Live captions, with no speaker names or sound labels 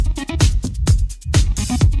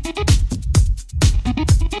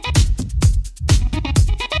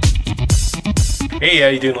Hey, how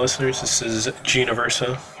you doing, listeners? This is Gina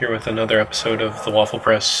Versa here with another episode of the Waffle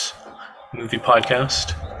Press movie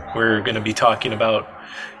podcast. We're going to be talking about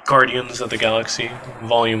Guardians of the Galaxy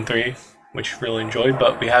Volume 3, which I really enjoyed.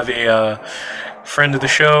 But we have a friend of the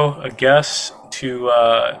show, a guest, to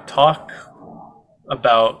talk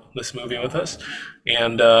about this movie with us.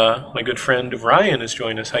 And my good friend Ryan is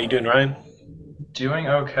joining us. How you doing, Ryan? Doing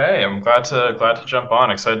okay. I'm glad to jump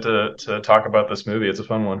on. Excited to talk about this movie. It's a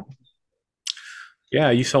fun one. Yeah,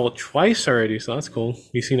 you saw it twice already, so that's cool.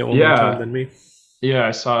 You seen it one more time Yeah, than me. yeah.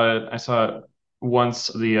 I saw it once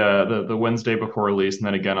the Wednesday before release, and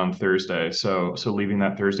then again on Thursday. So leaving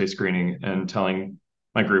that Thursday screening and telling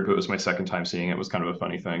my group it was my second time seeing it was kind of a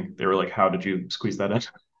funny thing. They were like, "How did you squeeze that in?"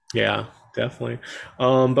 Yeah, definitely.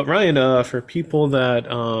 But Ryan, for people that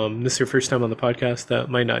this is your first time on the podcast that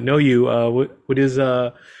might not know you,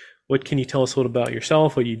 what can you tell us a little about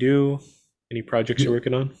yourself? What you do? Any projects you're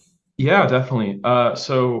working on? Yeah, definitely.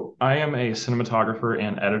 So I am a cinematographer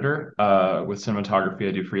and editor. With cinematography,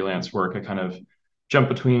 I do freelance work. I kind of jump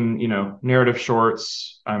between, narrative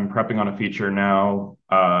shorts. I'm prepping on a feature now,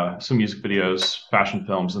 some music videos, fashion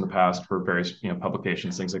films in the past for various,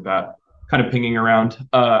 publications, things like that. Kind of pinging around.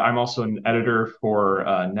 I'm also an editor for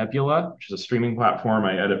Nebula, which is a streaming platform.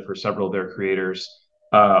 I edit for several of their creators.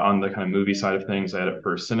 On the kind of movie side of things, I edit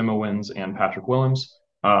for Cinema Wins and Patrick Willems,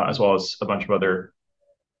 as well as a bunch of other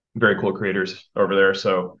very cool creators over there.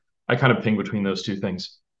 So I kind of ping between those two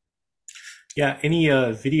things. Yeah, any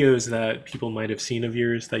videos that people might have seen of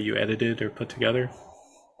yours that you edited or put together?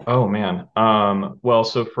 Oh man. Well,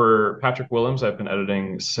 so for Patrick Willems, I've been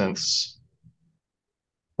editing since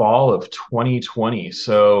fall of 2020.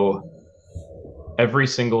 So every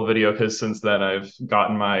single video, because since then I've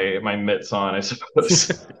gotten my mitts on, I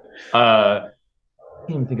suppose. I can't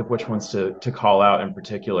even think of which ones to call out in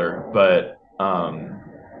particular, but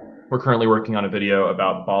we're currently working on a video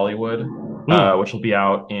about Bollywood, Hmm. which will be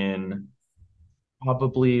out in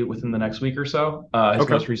probably within the next week or so. His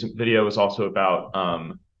Okay. most recent video was also about,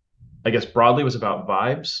 I guess broadly was about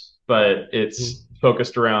vibes, but Hmm. it's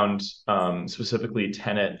focused around specifically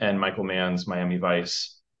Tenet and Michael Mann's Miami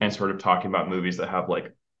Vice, and sort of talking about movies that have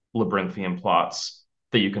like labyrinthian plots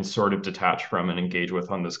that you can sort of detach from and engage with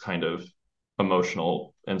on this kind of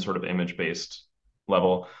emotional and sort of image based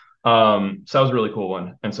level. So that was a really cool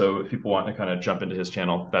one. And so if people want to kind of jump into his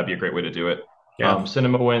channel, that'd be a great way to do it. Yeah.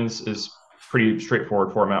 Cinema Wins is pretty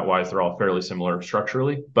straightforward format wise. They're all fairly similar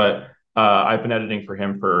structurally, but I've been editing for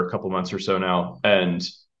him for a couple months or so now, and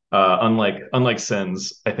unlike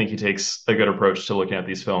Sins, I think he takes a good approach to looking at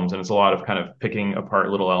these films, and it's a lot of kind of picking apart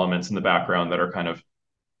little elements in the background that are kind of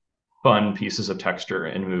fun pieces of texture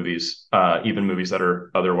in movies, even movies that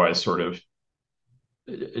are otherwise sort of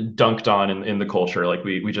dunked on in the culture. Like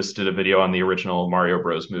we just did a video on the original Mario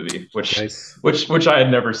Bros. Movie, which Nice. which I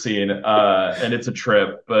had never seen, and it's a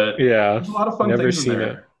trip, but Yeah. there's a lot of fun Never things in seen it.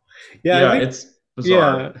 there. Yeah, I Yeah, think. it's Yeah,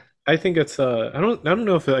 bizarre. I think it's I don't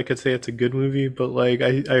know if I could say it's a good movie, but like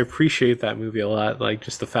I appreciate that movie a lot. Like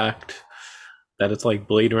just the fact that it's like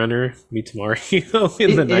Blade Runner meets Mario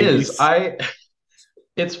in the It is. 90s.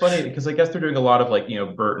 It's funny because I guess they're doing a lot of like,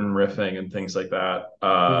 Burton riffing and things like that.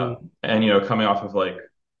 Hmm. And coming off of like,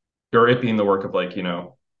 or it being the work of like,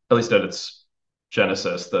 at least at its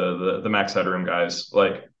Genesis, the Max Headroom guys,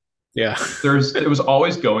 like Yeah. it was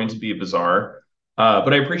always going to be bizarre.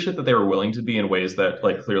 But I appreciate that they were willing to be in ways that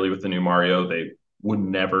like clearly with the new Mario, they would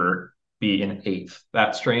never be an eighth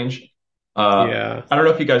that strange. Yeah. I don't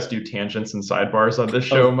know if you guys do tangents and sidebars on this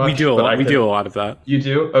Oh, show we do much, a but lot. I We do a can. lot of that. You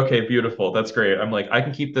do? Okay, beautiful. That's great. I'm like, I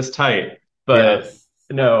can keep this tight. Yeah. But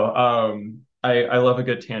no, I love a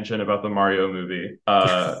good tangent about the Mario movie,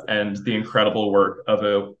 and the incredible work of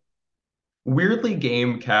a weirdly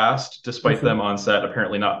game cast, despite Hmm. them on set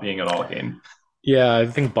apparently not being at all game. Yeah, I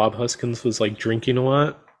think Bob Hoskins was like drinking a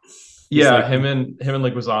lot. He's Yeah, like, him and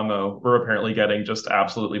Leguizamo were apparently getting just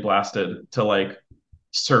absolutely blasted to like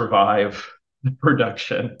survive the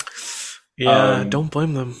production. yeah, Um, don't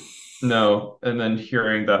blame them. no, and then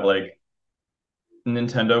hearing that like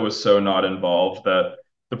Nintendo was so not involved that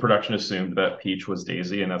the production assumed that Peach was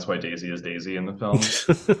Daisy, and that's why Daisy is Daisy in the film.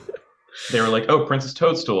 They were like, "Oh, Princess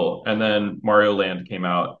Toadstool," and then Mario Land came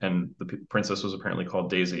out, and the princess was apparently called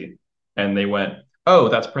Daisy, and they went, "Oh,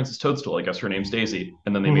 that's Princess Toadstool. I guess her name's Daisy,"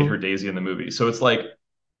 and then they made her Hmm. Daisy in the movie. So it's like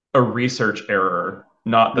a research error,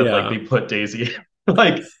 not that like Yeah. they put Daisy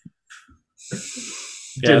like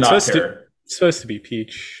Yeah, did not care. it's supposed to be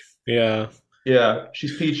Peach. Yeah. Yeah,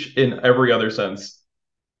 she's Peach in every other sense,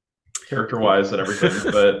 character wise and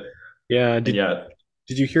everything, but Yeah, and did yet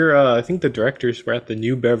did you hear I think the directors were at the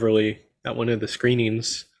New Beverly at one of the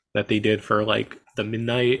screenings that they did for like the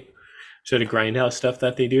midnight sort of grindhouse stuff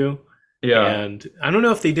that they do. Yeah. And I don't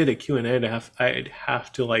know if they did a Q and A. I'd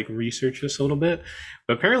have to like research this a little bit.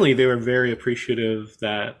 But apparently they were very appreciative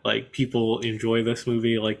that like people enjoy this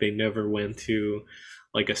movie. Like they never went to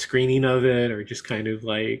like a screening of it, or just kind of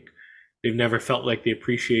like they've never felt like the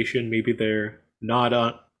appreciation. Maybe they're not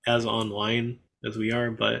as online as we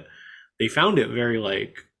are, but they found it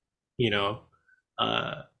very you know,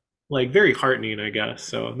 uh, like very heartening, I guess.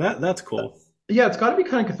 So that's cool. Yeah, it's got to be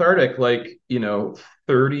kind of cathartic, like,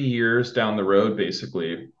 30 years down the road,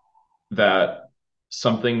 basically, that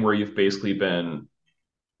something where you've basically been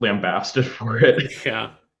lambasted for it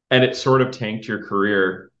Yeah. and it sort of tanked your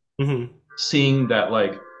career, Hmm. seeing that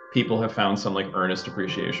like people have found some like earnest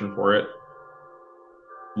appreciation for it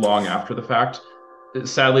long after the fact.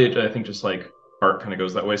 Sadly, I think just like art kind of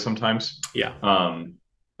goes that way sometimes. Yeah. Um,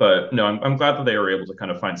 but no, I'm glad that they were able to kind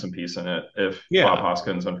of find some peace in it. If Bob Yeah.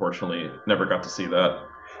 Hoskins unfortunately never got to see that.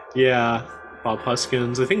 Yeah. Bob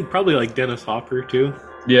Huskins. I think probably like Dennis Hopper too.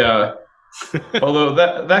 Yeah. Although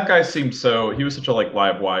that guy seemed so he was such a like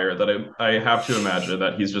live wire that I have to imagine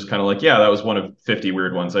that he's just kind of like, yeah, that was one of 50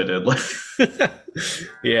 weird ones I did. Like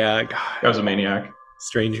Yeah. I God. was a maniac.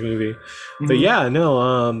 Strange movie. But Mhm. yeah,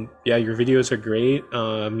 no, yeah, your videos are great.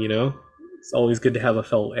 It's always good to have a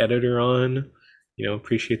fellow editor on,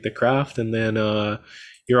 appreciate the craft. And then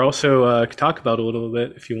you're also could talk about a little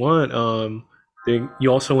bit if you want.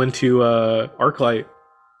 You also went to Arclight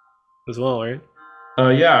as well, right?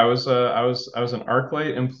 Yeah, I was an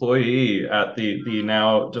ArcLight employee at the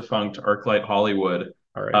now defunct ArcLight Hollywood.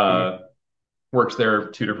 R.I.P. Uh, Worked there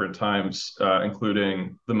 2 different times,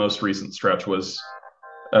 including the most recent stretch was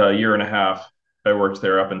a year and a half. I worked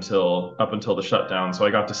there up until the shutdown, so I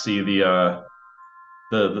got to see the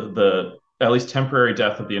at least temporary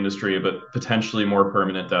death of the industry, but potentially more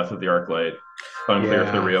permanent death of the ArcLight. Unclear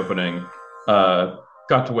if they're Yeah. reopening. Uh,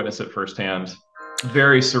 Got to witness it firsthand.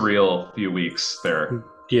 Very surreal few weeks there.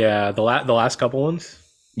 Yeah, the last couple ones.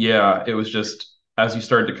 Yeah, it was just as you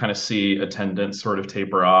started to kind of see attendance sort of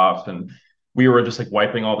taper off, and we were just like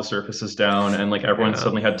wiping all the surfaces down, and like everyone Yeah.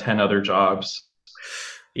 suddenly had 10 other jobs.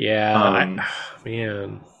 Yeah, Um,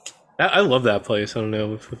 man, I love that place. I don't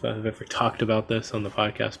know if I've ever talked about this on the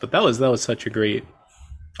podcast, but that was such a great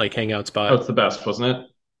like hangout oh, spot. it's the best, wasn't it?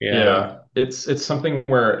 Yeah. Yeah, it's something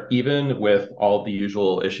where even with all the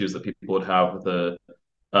usual issues that people would have with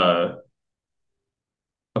uh,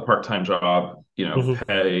 a part-time job, Hmm.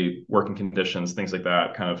 pay, working conditions, things like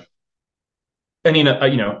that, kind of. And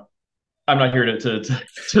I'm not here to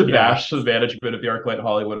Yeah. bash the management of the ArcLight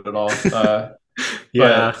Hollywood at all.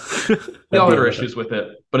 Yeah. But we That'd all be had a our little bit. issues with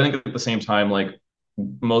it. But I think at the same time, like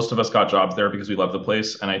most of us got jobs there because we love the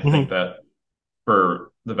place, and I think Hmm. that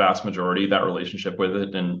for the vast majority, that relationship with it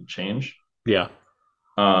didn't change. Yeah.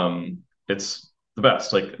 It's the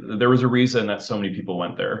best. Like there was a reason that so many people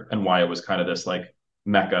went there, and why it was kind of this like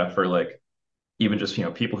mecca for like even just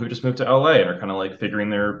people who just moved to LA and are kind of like figuring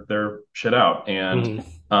their shit out, and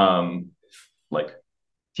Hmm. um, like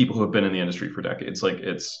people who have been in the industry for decades. Like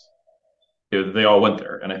they all went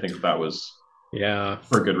there, and I think that was Yeah.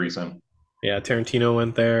 for a good reason. Yeah. Tarantino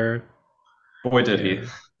went there. Boy, did he. Yeah.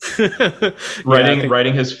 Yeah. I writing think.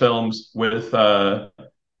 writing his films with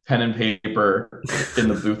pen and paper in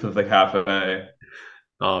the booth of the cafe.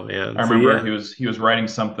 Oh I man. So remember yeah. he was writing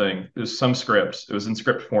something. It was some script. It was in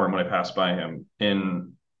script form when I passed by him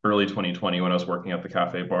in early 2020 when I was working at the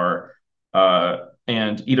cafe bar.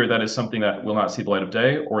 And either that is something that will not see the light of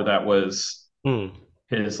day, or that was Hmm.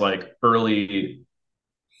 his like early,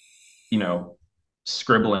 you know,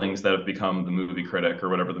 scribblings that have become the movie critic or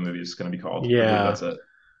whatever the movie is going to be called. I believe Yeah. that's it.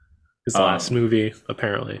 His last Um, movie,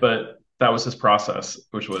 apparently. but that was his process,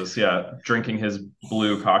 which was yeah, drinking his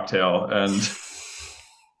blue cocktail, and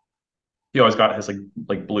he always got his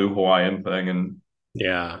like blue Hawaiian thing and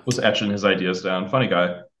Yeah. was etching his ideas down. Funny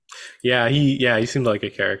guy, Yeah, he seemed like a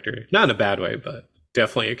character. Not in a bad way, but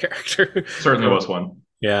definitely a character. certainly So, was one.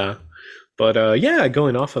 yeah. But yeah,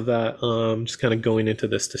 going off of that, just kind of going into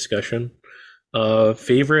this discussion.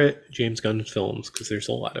 Favorite James Gunn films, because there's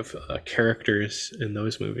a lot of characters in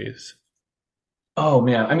those movies. Oh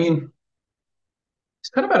man, I mean, he's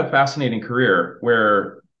kind of had a fascinating career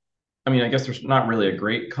where I mean, I guess there's not really a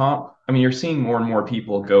great comp. I mean, you're seeing more and more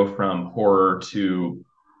people go from horror to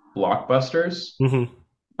blockbusters.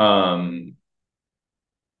 Hmm. Um,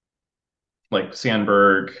 like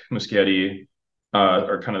Sandberg, Muschietti,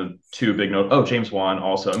 are kind of two big note. Oh, James Wan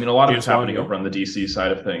also. I mean, a lot of it's James Wan, happening yeah. over on the DC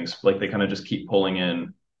side of things. Like they kind of just keep pulling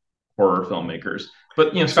in horror filmmakers.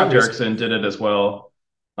 But For some Scott reason, Derrickson did it as well,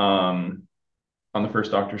 um, on the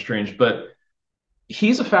first Doctor Strange. But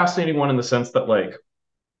he's a fascinating one in the sense that like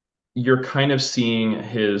you're kind of seeing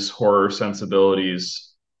his horror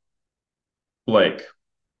sensibilities like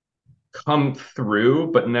come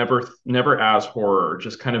through, but never as horror.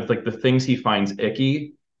 Just kind of like the things he finds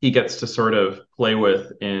icky, he gets to sort of play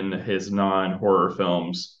with in his non-horror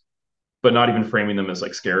films, but not even framing them as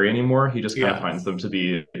like scary anymore. He just kind of Yeah. finds them to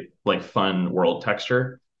be like fun world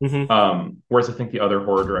texture. Hmm. Whereas I think the other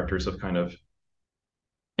horror directors have kind of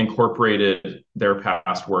incorporated their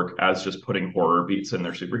past work as just putting horror beats in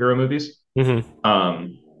their superhero movies. Hmm.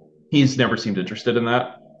 Um, he's never seemed interested in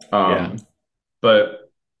that. Yeah. But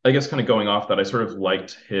I guess kind of going off that, I sort of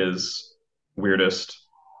liked his weirdest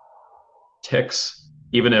ticks,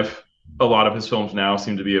 even if a lot of his films now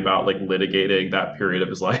seem to be about like litigating that period of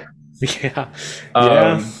his life. Yeah.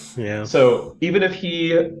 Yeah. Um, Yeah. so even if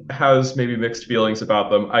he has maybe mixed feelings about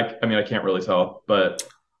them, I mean I can't really tell, but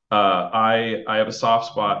I have a soft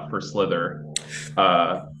spot for Slither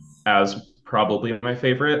uh, as probably my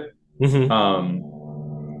favorite. Hmm.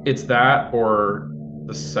 It's that or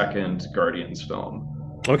the second Guardians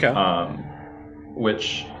film, Okay.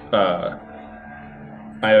 which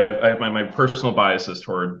I have my personal biases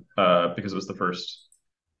toward because it was the first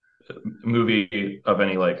movie of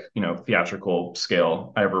any like theatrical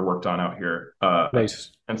scale I ever worked on out here,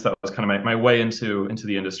 Nice. and so that was kind of my way into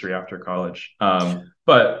the industry after college.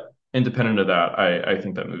 But independent of that, I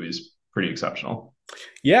think that movie's pretty exceptional.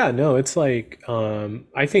 Yeah, no, it's like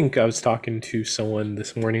I think I was talking to someone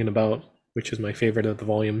this morning about which is my favorite of the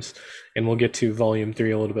volumes, and we'll get to volume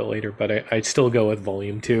three a little bit later, but I'd still go with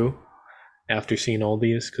volume two after seeing all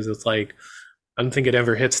these because it's like I don't think it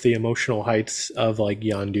ever hits the emotional heights of like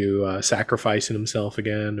Yondu sacrificing himself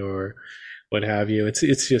again or what have you.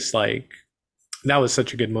 It's just like that was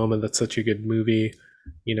such a good moment. That's such a good movie,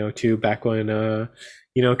 too. Back when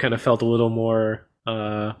kind of felt a little more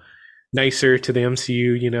nicer to the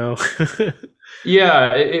MCU,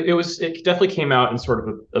 Yeah, it definitely came out in sort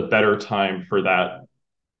of a better time for that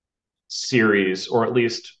series, or at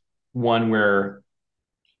least one where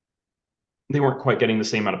they weren't quite getting the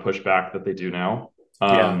same amount of pushback that they do now.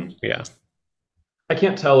 Yeah, Um, yeah, I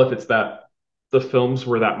can't tell if it's that the films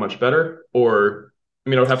were that much better, or I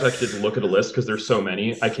mean, I would have to actually look at a list because there's so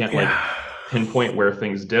many. I can't like yeah. pinpoint where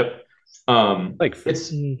things dip. Like,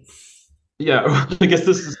 It's yeah, I guess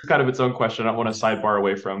this is kind of its own question. I don't want to sidebar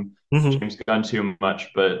away from mhm. James Gunn too much,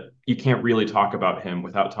 but you can't really talk about him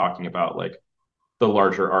without talking about like the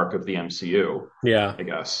larger arc of the MCU, Yeah, I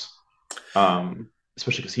guess.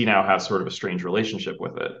 Especially because he now has sort of a strange relationship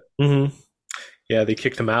with it. hmm, yeah. They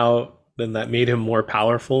kicked him out, then that made him more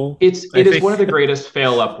powerful. I It is think. one of the greatest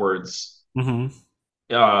fail upwards, Hmm.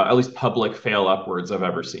 at least public fail upwards I've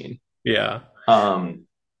ever seen. Yeah. Um,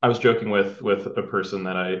 I was joking with a person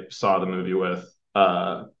that I saw the movie with,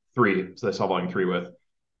 three, so I saw volume three with,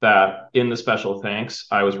 that in the special thanks,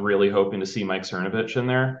 I was really hoping to see Mike Cernovich in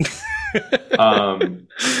there. Um,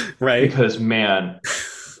 Right. because man,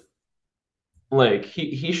 like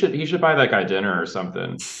he should buy that guy dinner or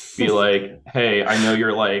something. Be like, hey, I know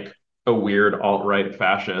you're like a weird alt-right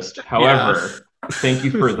fascist. Yeah. However, thank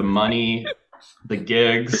you for the money, the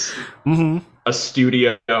gigs, Hmm. a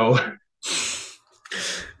studio.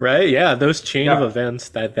 Right. Yeah. Those chain of Yeah, events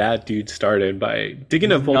that dude started by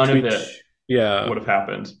digging up none Volts, of it which, yeah, would have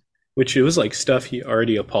happened. which it was like stuff he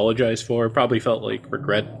already apologized for, probably felt like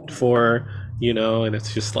regret for, and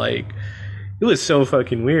it's just like it was so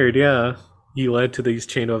fucking weird. Yeah. He led to these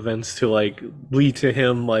chain of events to like lead to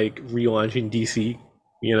him like relaunching DC,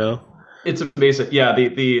 you know? It's amazing. Yeah,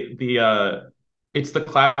 it's the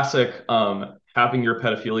classic having your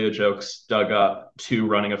pedophilia jokes dug up to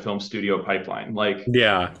running a film studio pipeline. Like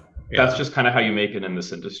Yeah. that's Yeah. just kind of how you make it in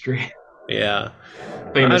this industry, Yeah.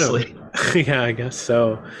 I don't. famously. Yeah, I guess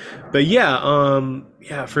so. But yeah,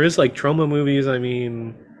 yeah, for his like trauma movies, I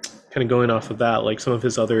mean, kind of going off of that, like some of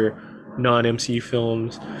his other non-MC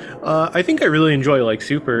films, I think I really enjoy like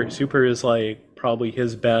Super. Super is like probably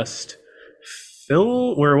his best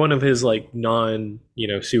film, or one of his like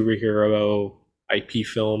superhero IP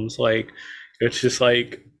films. Like it's just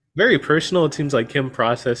like very personal. It seems like him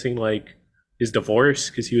processing like his divorce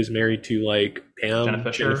because he was married to like Jenna Pam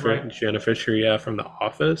Fisher, right? Jenna Fisher, yeah, from The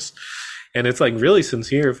Office, and it's like really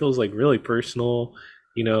sincere. It feels like really personal.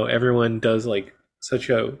 Everyone does like such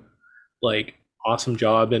a like awesome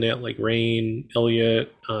job in it. Like Rain,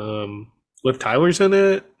 Elliot, Liv Tyler's in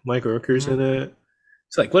it, Mike Rooker's in Mhm. it.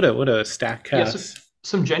 It's like what a stacked Yeah, cast.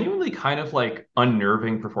 some genuinely kind of like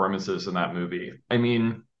unnerving performances in that movie. I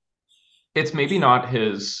mean, it's maybe not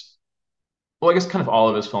his, well, I guess kind of all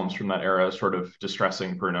of his films from that era is sort of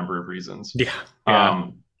distressing for a number of reasons. Yeah, yeah.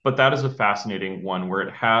 But that is a fascinating one where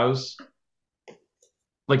it has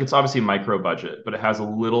like it's obviously micro budget, but it has a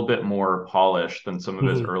little bit more polish than some of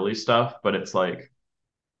his Mhm. early stuff. But it's like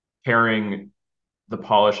pairing the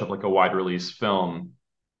polish of like a wide release film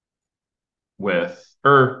with,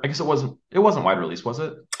 or I guess it wasn't wide release, was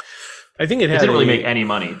it? I think it It had didn't really make a any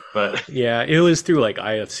money, but yeah, it was through like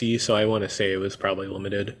IFC, so I want to say it was probably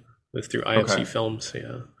limited. It was through IFC okay. Films,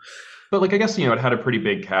 yeah. But like I guess it had a pretty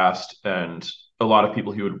big cast and a lot of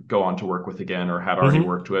people he would go on to work with again or had already Hmm.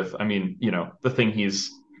 worked with. I mean, the thing he's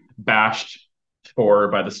bashed for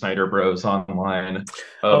by the Snyder Bros online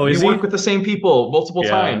Oh, of we is he? work with the same people multiple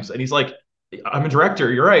Yeah. times, and he's like, I'm a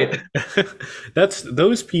director. You're right. That's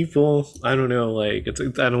those people. I don't know. Like,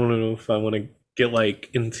 I don't know if I want to get like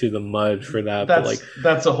into the mud for that, but like,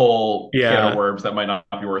 That's a whole can of yeah, worms that might not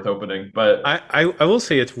be worth opening. But I will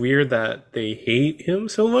say it's weird that they hate him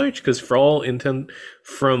so much because for all intent,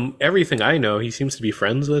 from everything I know, he seems to be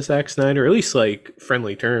friends with Zack Snyder, or at least like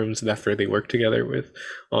friendly terms after they worked together with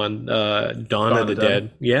on Dawn Dawn of of the the Dead.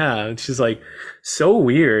 Dead. Yeah, it's just like so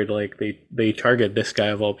weird. Like they target this guy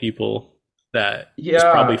of all people that is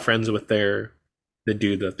probably Yeah, friends with the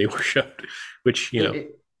dude that they worshipped, which it,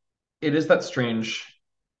 it it is that strange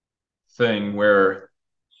thing where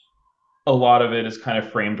a lot of it is kind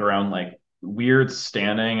of framed around like weird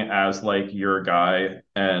standing as like your guy,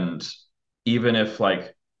 and even if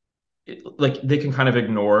like they can kind of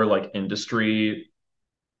ignore like industry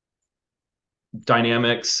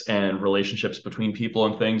dynamics and relationships between people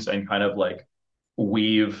and things and kind of like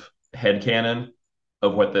weave headcanon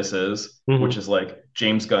of what this is, which Mhm. is like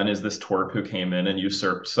James Gunn is this twerp who came in and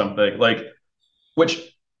usurped something, like,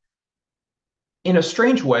 which in a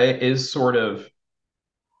strange way is sort of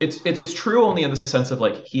it's true only in the sense of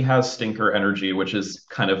like he has stinker energy, which is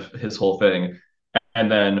kind of his whole thing.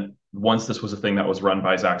 And then once this was a thing that was run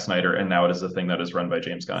by Zack Snyder, and now it is a thing that is run by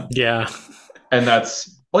James Gunn. Yeah. And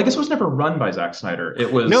that's, well, I guess it was never run by Zack Snyder.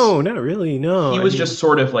 No, not really. No, He I was mean, just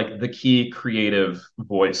sort of like the key creative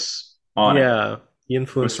voice on it. yeah, he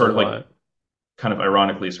It was influenced a sort of like lot. kind of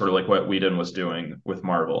ironically, sort of like what Whedon was doing with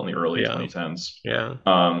Marvel in the early Yeah, 2010s. yeah.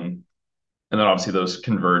 Um, and then obviously those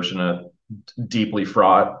converge in a deeply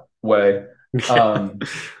fraught way. Um,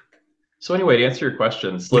 so anyway, to answer your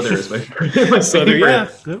question, Slither is my Slither, yeah,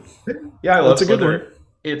 favorite. yep, Yeah, I love that's a good one. Slither.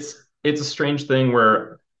 It's a strange thing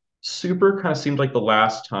where Super kind of seemed like the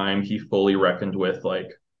last time he fully reckoned with like,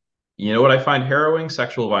 what I find harrowing?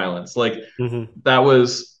 Sexual violence. Like Hmm. that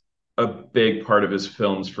was a big part of his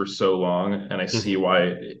films for so long, and I see Hmm.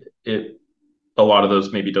 why it a lot of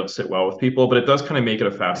those maybe don't sit well with people, but it does kind of make it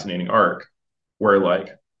a fascinating arc where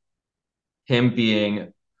like him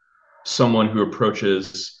being someone who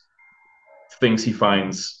approaches things he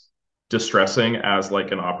finds distressing as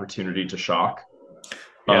like an opportunity to shock.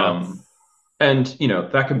 Yeah. Um, and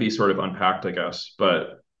that can be sort of unpacked, I guess,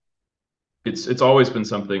 but it's always been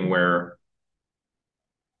something where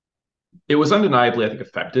it was undeniably, I think,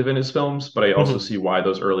 effective in his films, but I also Hmm. see why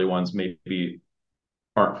those early ones maybe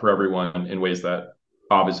aren't for everyone in ways that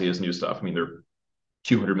obviously is new stuff. I mean, they're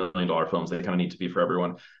 $200 million films; they kind of need to be for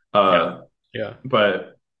everyone. Yeah. Uh, Yeah.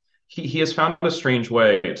 but he has found a strange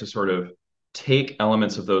way to sort of take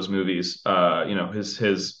elements of those movies,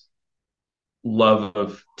 his love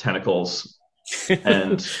of tentacles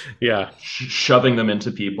and Yeah. shoving them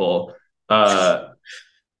into people. Uh,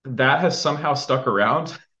 that has somehow stuck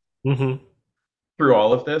around Hmm. through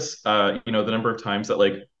all of this. The number of times that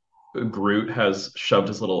like Groot has shoved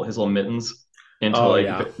his little mittens into Oh like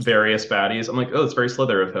yeah. various baddies. I'm like, oh, it's very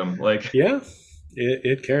Slither of him. Like, Yeah.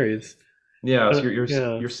 It carries. yeah, so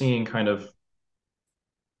Yeah. you're seeing kind of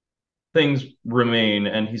things remain,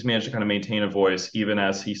 and he's managed to kind of maintain a voice even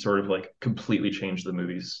as he sort of like completely changed the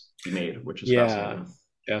movies he made, which is Yeah. fascinating.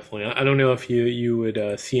 Definitely. I don't know if you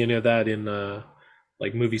would see any of that in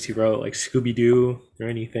like movies he wrote, like Scooby Doo or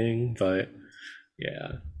anything, but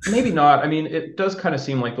yeah. Maybe not. I mean, it does kind of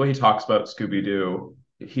seem like the way he talks about Scooby Doo,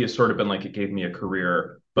 he has sort of been like, it gave me a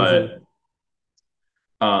career, Hmm.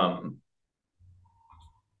 but um,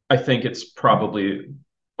 I think it's probably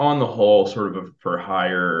on the whole sort of a for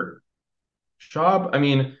hire job. I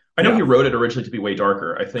mean, I know he Yeah. wrote it originally to be way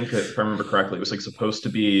darker. I think if I remember correctly, it was like supposed to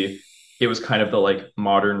be, it was kind of the like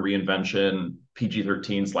modern reinvention,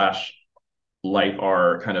 PG-13 slash light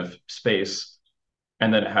R kind of space,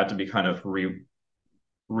 and then it had to be kind of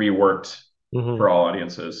reworked for Hmm. all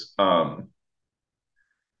audiences.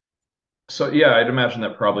 So yeah, I'd imagine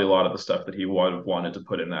that probably a lot of the stuff that he would have wanted to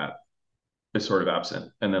put in that is sort of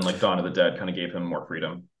absent, and then like Dawn of the Dead kind of gave him more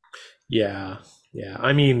freedom. Yeah. Yeah.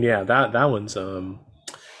 I mean, yeah, that one's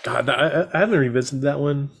God, I haven't revisited that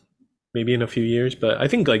one maybe in a few years, but I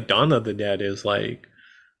think like Dawn of the Dead is like,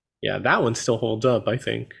 yeah, that one still holds up, I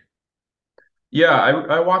think. Yeah,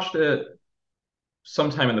 I watched it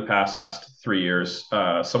sometime in the past 3 years,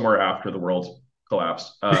 somewhere after the world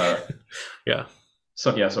collapsed. Yeah.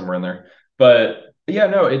 So yeah, somewhere in there. But yeah,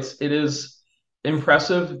 no, it is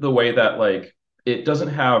impressive the way that like it doesn't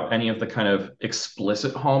have any of the kind of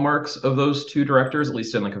explicit hallmarks of those two directors, at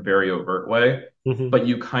least in like a very overt way. Hmm. But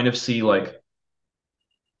you kind of see like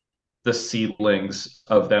the seedlings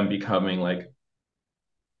of them becoming like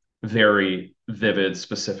very vivid,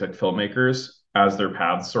 specific filmmakers as their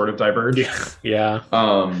paths sort of diverged. Yeah. Yeah.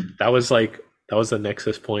 Um, That was like that was the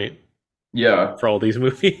nexus point yeah, for all these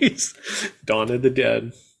movies. Dawn of the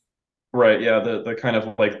Dead. right. Yeah, the kind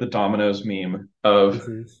of like the dominoes meme of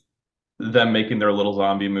Hmm. them making their little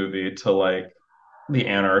zombie movie to like the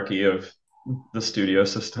anarchy of the studio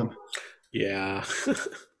system. Yeah.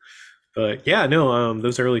 But yeah, no,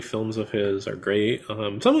 those early films of his are great.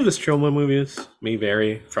 Some of his Troma movies may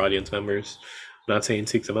vary for audience members. I'm not saying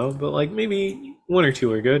seek them out, but like maybe one or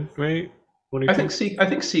two are good, right? One or two. I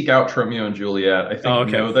think seek out Romeo and Juliet. Oh,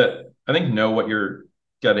 okay. I think know what you're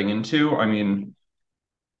getting into. I mean,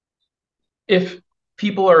 if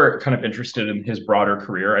people are kind of interested in his broader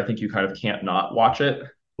career, I think you kind of can't not watch it.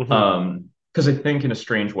 Hmm. Because I think in a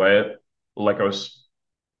strange way, like I was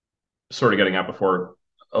sort of getting at before,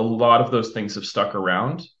 a lot of those things have stuck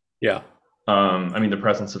around. Yeah. I mean, the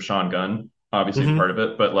presence of Sean Gunn obviously is Hmm. part of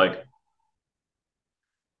it, but like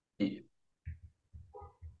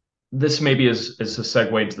this maybe is a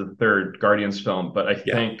segue to the third Guardians film, but I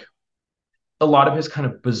Yeah. think a lot of his kind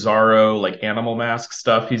of bizarro like animal mask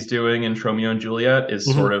stuff he's doing in Romeo and Juliet is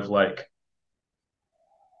Hmm. sort of like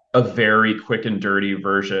a very quick and dirty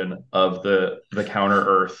version of the counter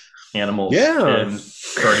Earth animals Yeah. in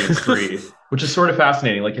Guardians 3, which is sort of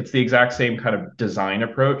fascinating. Like it's the exact same kind of design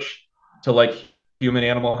approach to like human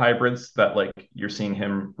animal hybrids that like you're seeing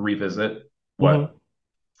him revisit Hmm. what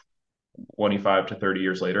 25 to 30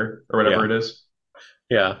 years later or whatever Yeah. it is.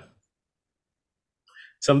 Yeah.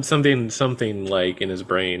 Something like in his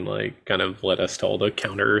brain, like kind of led us to all the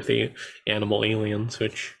counter earthy animal aliens,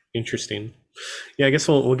 which interesting. Yeah, I guess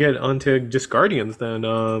we'll get onto just Guardians then.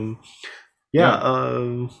 Yeah.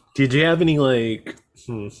 Yeah. Did you have any like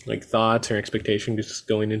thoughts or expectation just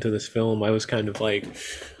going into this film? I was kind of like,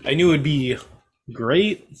 I knew it'd be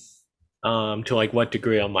great. To like what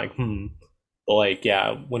degree I'm like, but like,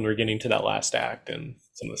 yeah, when we're getting to that last act and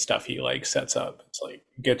some of the stuff he like sets up, it's like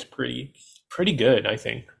it gets pretty good, I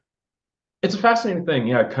think. It's a fascinating thing.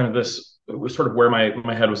 Yeah, kind of this was sort of where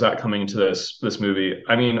my head was at coming into this movie.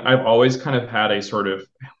 I mean, I've always kind of had a sort of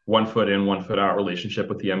one foot in, one foot out relationship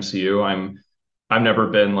with the MCU. I've never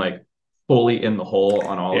been like fully in the hole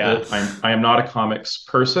on all of Yeah. it. I am not a comics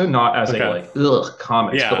person, not as a Okay. like ugh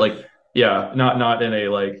comics, but Yeah. like yeah, not in a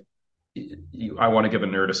like I want to give a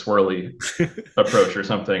nerd a swirly approach or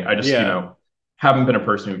something. I just, Yeah. haven't been a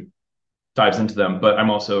person who dives into them, but I'm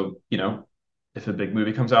also, if a big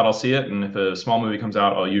movie comes out, I'll see it, and if a small movie comes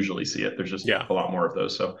out, I'll usually see it. There's just Yeah. a lot more of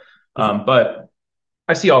those. So, Hmm. but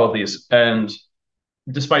I see all of these, and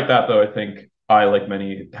despite that, though, I think I, like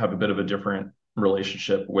many, have a bit of a different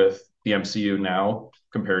relationship with the MCU now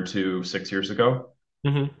compared to 6 years ago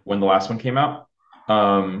Hmm. when the last one came out.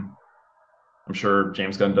 Um, I'm sure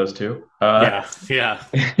James Gunn does too, Yeah. Yeah.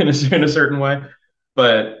 in a certain way.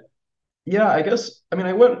 But yeah, I guess I mean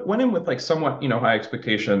I went in with like somewhat, high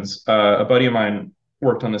expectations. A buddy of mine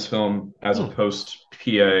worked on this film as a Hmm. post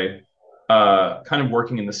PA, kind of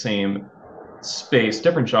working in the same space,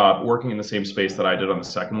 different job, working in the same space that I did on the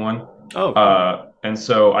second one. Oh, cool. And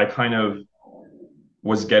so I kind of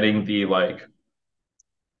was getting the like,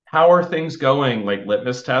 how are things going, like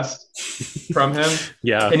litmus test from him.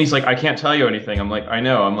 Yeah. And he's like, I can't tell you anything. I'm like, I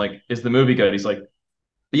know. I'm like, is the movie good? He's like,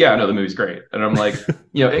 yeah, no, the movie's great. And I'm like,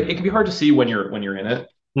 it can be hard to see when you're in it.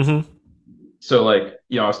 Hmm. So like,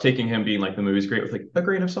 I was taking him being like the movie's great with like a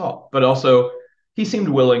grain of salt, but also he seemed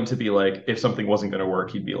willing to be like, if something wasn't going to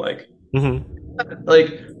work, he'd be Hmm.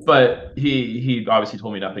 but he obviously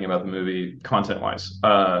told me nothing about the movie content wise.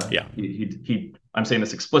 Yeah. I'm saying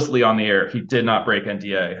this explicitly on the air. He did not break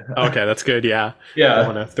NDA. Okay, that's good. Yeah. Don't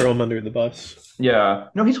want Yeah. to throw him under the bus. Yeah.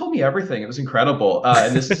 No, he told me everything. It was incredible.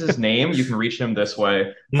 And this is his name. You can reach him this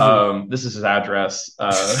way. Hmm. This is his address.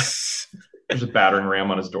 There's a battering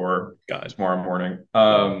ram on his door God. tomorrow morning.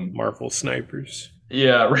 Marvel snipers.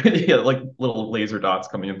 Yeah, right. Yeah, like little laser dots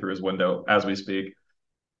coming in through his window as we speak.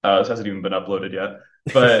 This hasn't even been uploaded yet.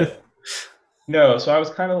 But no, so I was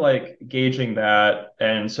kind of like gauging that.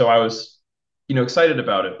 And so I was, excited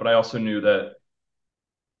about it. But I also knew that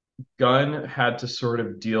Gunn had to sort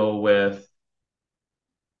of deal with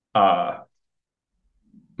uh,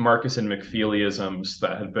 Marcus and McFeelyisms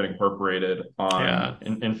that had been incorporated on Yeah.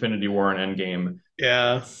 Infinity War and Endgame,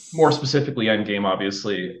 Yeah. more specifically Endgame,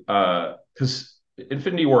 obviously, because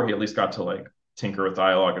Infinity War he at least got to like tinker with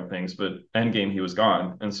dialogue and things, but Endgame he was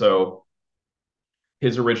gone, and so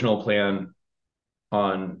his original plan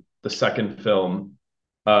on the second film,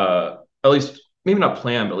 at least maybe not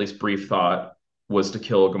plan, but at least brief thought, was to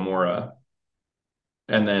kill Gamora,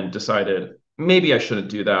 and then decided maybe I shouldn't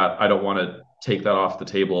do that. I don't want to take that off the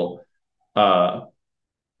table. Uh,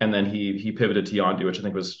 and then he pivoted to Yondu, which I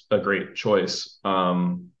think was a great choice. I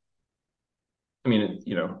mean,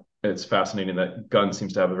 it's fascinating that Gunn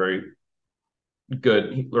seems to have a very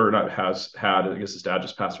good, or not has had, I guess his dad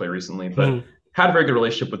just passed away recently, but Hmm. had a very good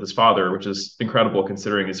relationship with his father, which is incredible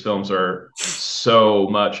considering his films are so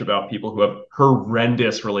much about people who have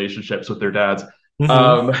horrendous relationships with their dads. Hmm.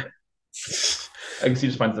 Um, I guess he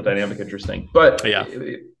just finds the dynamic interesting, but Yeah.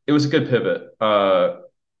 it was a good pivot.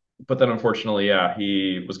 But then unfortunately, yeah,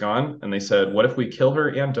 he was gone, and they said, "What if we kill her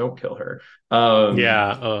and don't kill her?" Um,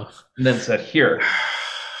 Yeah. and then said, "Here,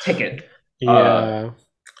 take it." Uh, Yeah.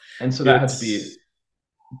 and so that had to be It's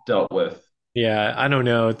dealt with. yeah, I don't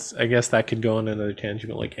know. It's I guess that could go on another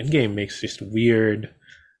tangent, but like Endgame makes just weird,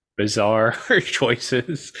 bizarre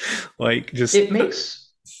choices. Like just It's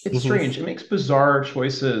mhm. strange. It makes bizarre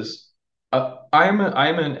choices. I'm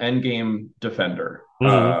an Endgame defender.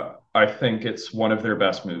 Mhm. I think it's one of their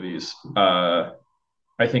best movies. I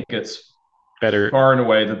think it's Better. far and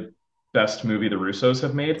away the best movie the Russos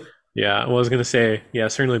have made. Yeah, well, I was gonna say, yeah,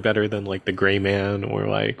 certainly better than like The Gray Man or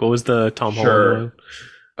like what was the Tom Holland one?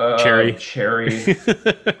 Sure. Cherry. Cherry.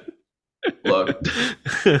 Look,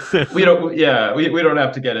 we don't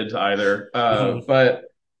have to get into either. Mhm. But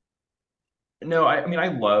no, I mean, I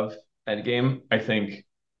love Endgame. I think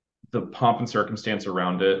the pomp and circumstance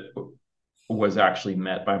around it was actually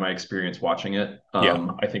met by my experience watching it. Yeah.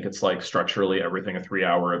 I think it's like structurally everything a 3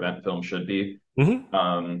 hour event film should be. Hmm.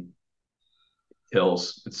 Um,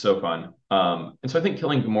 Kills, it's so fun. And so I think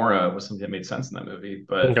killing Gamora was something that made sense in that movie,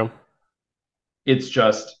 but Okay. it's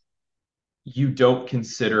just you don't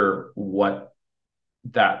consider what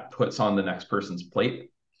that puts on the next person's plate.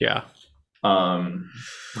 Yeah. Um,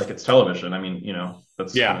 like it's television. I mean,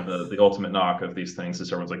 that's kind Yeah. of the ultimate knock of these things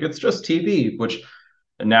is everyone's like, it's just TV, which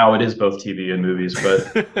now it is both TV and movies,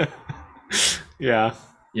 but Yeah.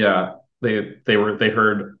 yeah, they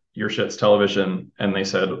heard your shit's television and they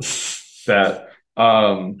said that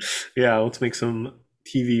Yeah, let's make some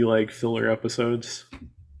TV like filler episodes.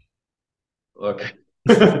 look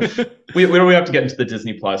we don't have to get into the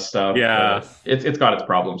Disney Plus stuff. Yeah. It's got its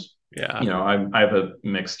problems. Yeah. I have a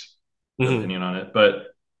mixed Hmm. opinion on it, but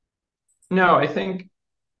no, I think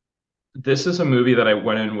this is a movie that I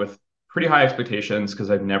went in with pretty high expectations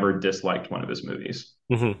because I've never disliked one of his movies.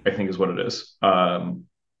 Hmm. I think is what it is.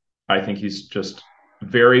 I think he's just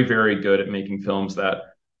very, very good at making films that,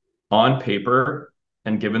 on paper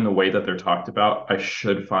and given the way that they're talked about, I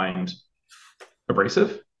should find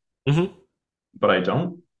abrasive, Hmm. but I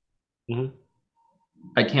don't. Hmm.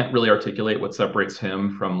 I can't really articulate what separates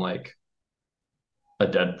him from like a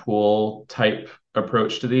Deadpool type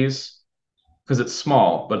approach to these because it's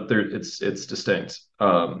small, but it's distinct.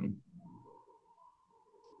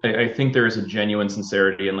 I think there is a genuine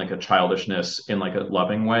sincerity and like a childishness in like a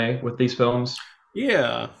loving way with these films.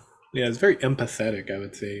 Yeah. Yeah, it's very empathetic, I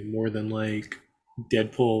would say, more than like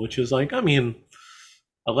Deadpool, which is like, I mean,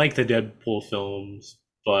 I like the Deadpool films,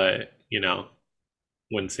 but,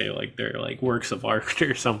 wouldn't say like they're like works of art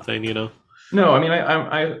or something. No, I mean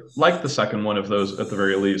I like the second one of those at the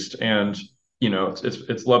very least, and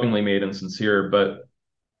it's lovingly made and sincere. But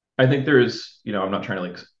I think there is I'm not trying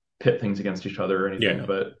to like pit things against each other or anything, Yeah.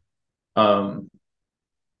 but um,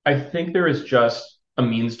 I think there is just a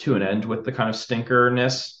means to an end with the kind of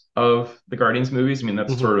stinkerness of the Guardians movies. I mean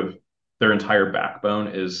that's Hmm. sort of their entire backbone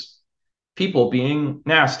is people being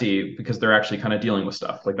nasty because they're actually kind of dealing with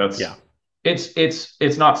stuff. Like Yeah.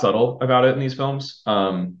 it's not subtle about it in these films.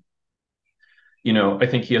 I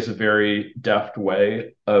think he has a very deft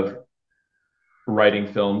way of writing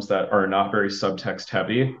films that are not very subtext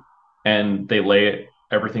heavy and they lay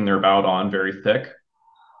everything they're about on very thick,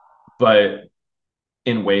 but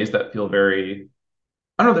in ways that feel very,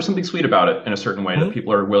 I don't know, there's something sweet about it in a certain way that Hmm.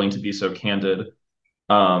 people are willing to be so candid.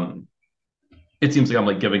 Um, it seems like I'm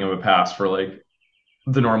like giving him a pass for like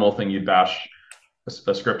the normal thing you'd bash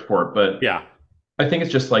a script for, but Yeah. I think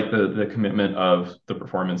it's just like the commitment of the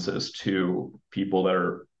performances to people that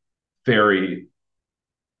are very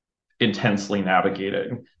intensely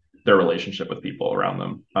navigating their relationship with people around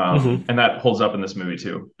them. Hmm. And that holds up in this movie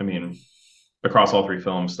too. I mean, across all three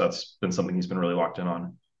films, that's been something he's been really locked in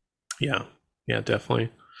on. Yeah. Yeah,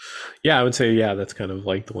 definitely. Yeah, I would say yeah, that's kind of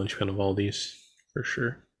like the linchpin of all these for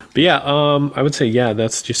sure. But yeah, I would say yeah,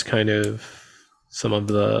 that's just kind of some of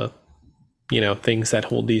the things that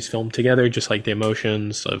hold these films together, just like the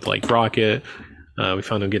emotions of like Rocket. We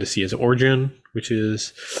finally get to see his origin, which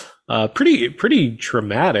is pretty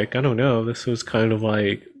traumatic. I don't know. This was kind of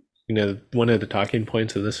like one of the talking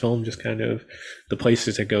points of this film, just kind of the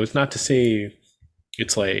places it goes. Not to say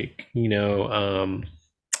it's like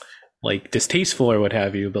like distasteful or what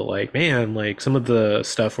have you, but like man, like some of the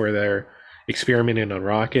stuff where they're experimenting on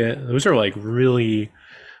Rocket, those are like really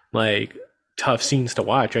like tough scenes to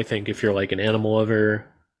watch. I think if you're like an animal lover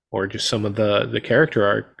or just some of the character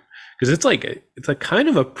arc, because it's like kind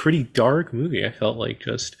of a pretty dark movie. I felt like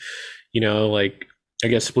just like I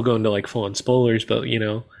guess we'll go into like full on spoilers, but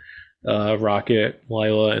Rocket,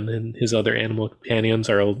 Lila, and then his other animal companions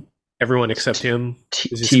are everyone except him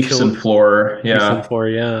is just Teefs and killed. Floor, Houston yeah. for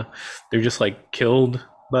yeah, they're just like killed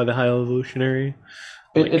by the High Evolutionary.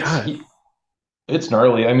 It, Like it's God, it's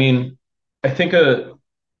gnarly. I mean, I think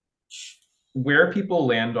where people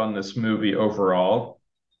land on this movie overall,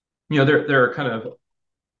 there are kind of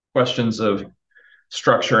questions of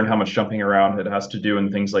structure and how much jumping around it has to do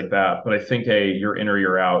and things like that. But I think a you're in or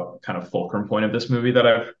you're out kind of fulcrum point of this movie that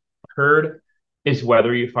I've heard is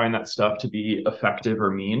whether you find that stuff to be effective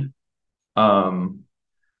or mean. Um,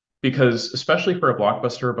 because especially for a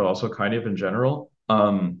blockbuster, but also kind of in general,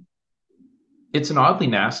 it's an oddly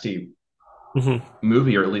nasty hmm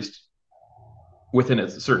movie, or at least within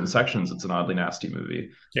its certain sections, it's an oddly nasty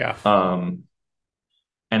movie. yeah, Um,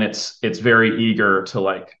 and it's very eager to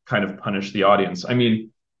like kind of punish the audience. I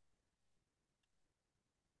mean,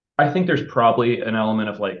 I think there's probably an element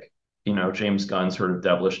of like, James Gunn sort of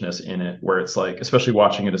devilishness in it, where it's like, especially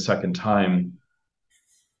watching it a second time,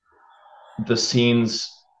 the scenes,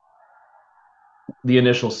 the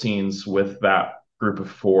initial scenes with that group of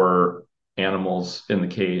four animals in the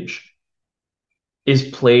cage is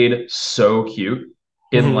played so cute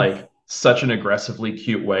in hmm like such an aggressively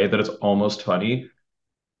cute way that it's almost funny.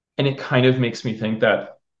 And it kind of makes me think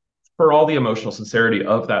that for all the emotional sincerity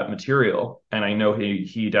of that material, and I know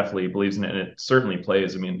he definitely believes in it, and it certainly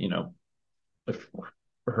plays. I mean, I've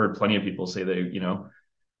heard plenty of people say they,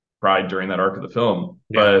 cried during that arc of the film,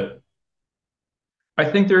 yeah, but I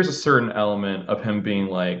think there's a certain element of him being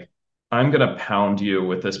like, I'm gonna pound you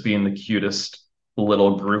with this being the cutest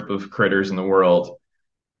little group of critters in the world,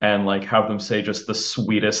 and like have them say just the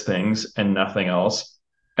sweetest things and nothing else,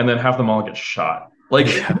 and then have them all get shot. Like,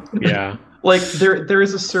 yeah, yeah, like there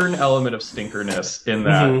is a certain element of stinkerness in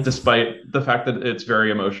that, hmm despite the fact that it's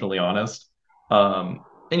very emotionally honest. And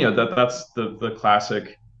that's the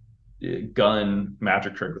classic gun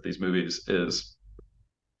magic trick with these movies is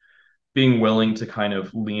being willing to kind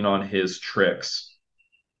of lean on his tricks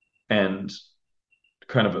and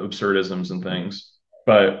kind of absurdisms and things,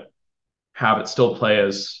 but have it still play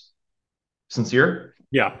as sincere.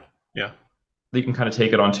 yeah, yeah, You can kind of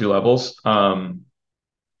take it on two levels.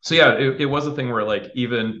 So yeah, it was a thing where like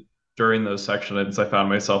even during those sections, I found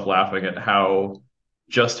myself laughing at how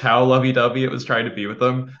lovey-dovey it was trying to be with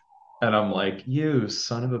them. And I'm like, you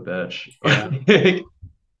son of a bitch. yeah,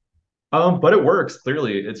 But it works,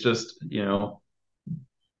 clearly. It's just,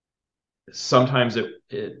 sometimes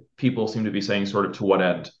it people seem to be saying sort of to what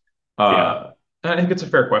end. yeah. And I think it's a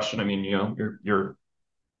fair question. I mean, you're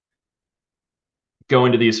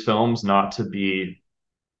going to these films not to be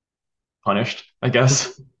punished, I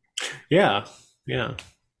guess. Yeah, yeah,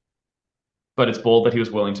 But it's bold that he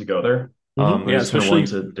was willing to go there. And yeah. he's kind of willing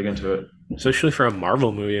to dig into it. Especially for a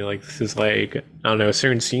Marvel movie, like this is like I don't know,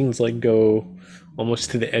 certain scenes like go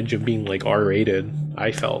almost to the edge of being like R-rated.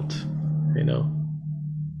 I felt, you know.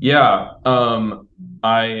 Yeah.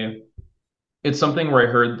 I it's something where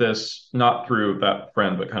I heard this not through that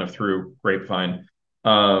friend, but kind of through grapevine.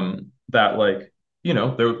 That like,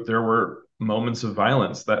 there were moments of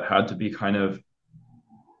violence that had to be kind of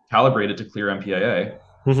calibrated to clear hmm MPAA.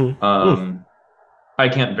 Mm, I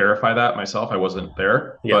can't verify that myself. I wasn't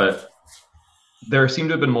there, yeah, but there seemed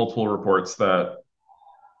to have been multiple reports that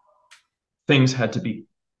things had to be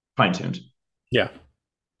fine-tuned. yeah,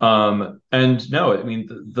 And no, I mean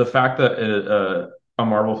the fact that a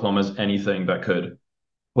Marvel film is anything that could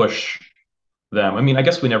push them. I mean, I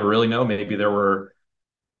guess we never really know. Maybe there were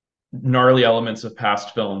gnarly elements of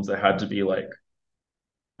past films that had to be like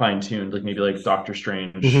fine-tuned, like maybe like Doctor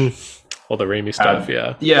hmm Strange all the Raimi stuff. had,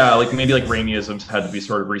 Yeah, yeah, like maybe like Raimiisms had to be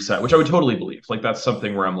sort of reset, which I would totally believe. Like that's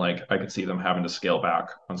something where I'm like, I could see them having to scale back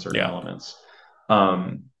on certain yeah, elements.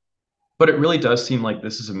 Um, but it really does seem like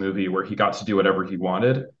this is a movie where he got to do whatever he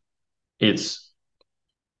wanted. It's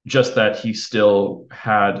just that he still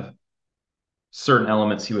had certain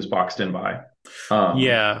elements he was boxed in by. Um,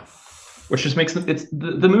 Yeah, which just makes it's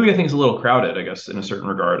the movie I think is a little crowded, I guess, in a certain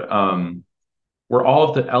regard. Where all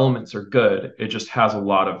of the elements are good, it just has a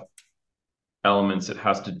lot of elements it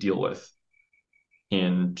has to deal with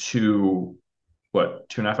in two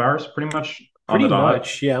and a half hours, pretty much on pretty the dot.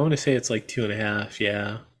 much. Yeah, I want to say it's like 2.5.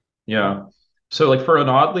 Yeah. Yeah. So like for an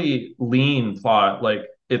oddly lean plot, like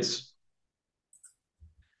it's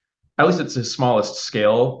at least it's the smallest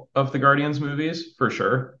scale of the Guardians movies for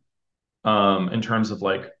sure. In terms of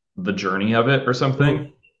like the journey of it or Mhm.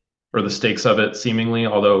 something, or the stakes of it seemingly,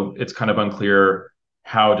 although it's kind of unclear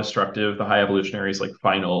how destructive the High Evolutionary's like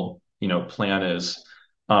final, plan is.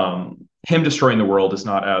 Him destroying the world is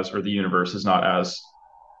not as, or the universe is not as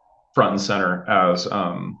front and center as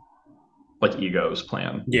like Ego's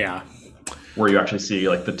plan, Yeah. where you actually see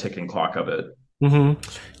like the ticking clock of it. hmm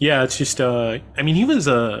Yeah, it's just I mean he was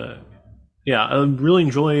yeah, I really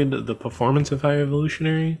enjoyed the performance of High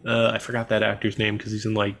Evolutionary. I forgot that actor's name because he's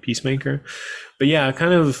in like Peacemaker. But yeah,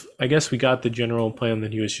 kind of I guess we got the general plan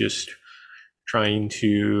that he was just trying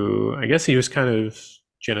to I guess he was kind of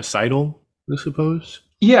genocidal, I suppose.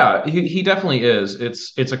 Yeah, he definitely is.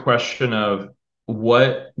 It's a question of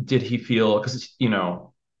what did he feel? Because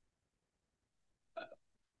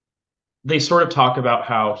they sort of talk about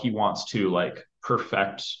how he wants to like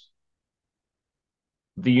perfect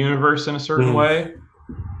the universe in a certain hmm way,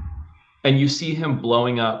 and you see him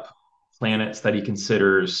blowing up planets that he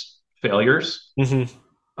considers failures. hmm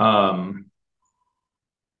Um,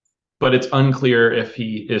 but it's unclear if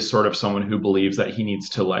he is sort of someone who believes that he needs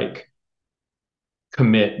to like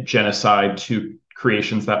commit genocide to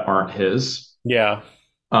creations that aren't his. Yeah.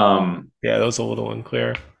 Um, Yeah, that was a little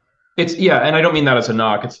unclear. it's yeah, and I don't mean that as a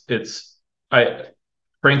knock. It's I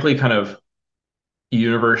frankly kind of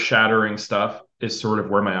universe shattering stuff is sort of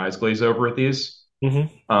where my eyes glaze over with these. hmm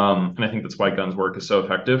And I think that's why Gunn's work is so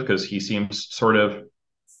effective because he seems sort of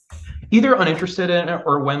either uninterested in it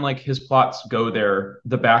or when like his plots go there,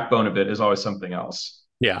 the backbone of it is always something else.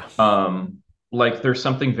 Yeah. Um, like there's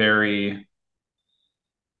something very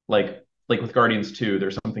like with Guardians 2,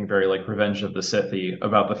 there's something very like Revenge of the Sithy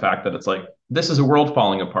about the fact that it's like this is a world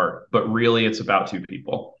falling apart, but really it's about two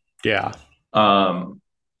people. Yeah. Um,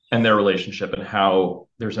 and their relationship and how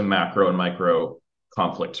there's a macro and micro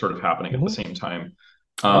conflict sort of happening at the hmm same time.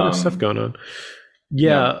 A lot of stuff Um, going on.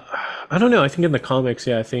 yeah, Yeah, I don't know. I think in the comics,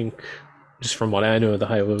 yeah, I think just from what I know of the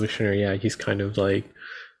High Evolutionary, yeah, he's kind of like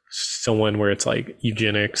someone where it's like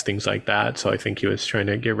eugenics, things like that. So I think he was trying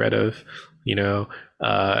to get rid of, you know,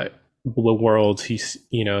 the worlds he's,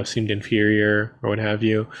 seemed inferior or what have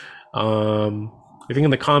you. I think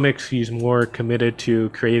in the comics, he's more committed to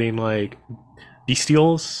creating like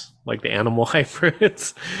bestials, like the animal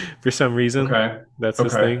hybrids, for some reason. okay, That's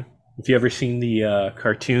his okay. thing. If you ever seen the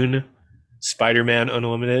cartoon Spider-Man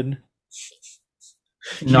Unlimited,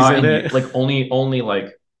 he's Not in in it. like only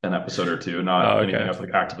like an episode or two, Oh, not anything okay. I've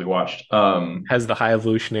like actively watched. Has the High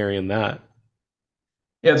Evolutionary in that.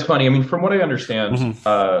 Yeah, it's funny. I mean, from what I understand, hmm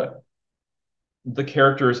the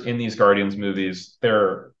characters in these Guardians movies,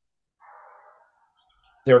 their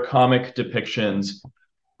comic depictions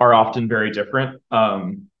are often very different.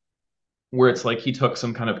 Where it's like he took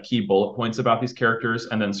some kind of key bullet points about these characters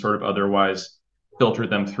and then sort of otherwise filtered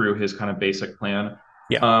them through his kind of basic plan.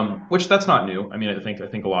 Yeah. Which that's not new. I mean, I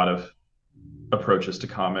think a lot of approaches to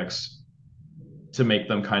comics to make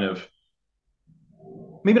them kind of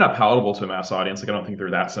maybe not palatable to a mass audience. Like I don't think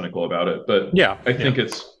they're that cynical about it, but Yeah. I Yeah. think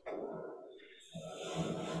it's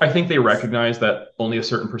I think they recognize that only a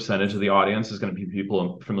certain percentage of the audience is going to be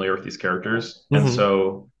people familiar with these characters, and hmm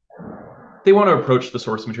so they want to approach the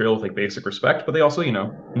source material with like basic respect, but they also,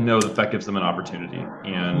 know that that gives them an opportunity.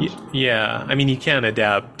 And Yeah. I mean, you can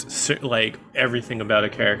adapt like everything about a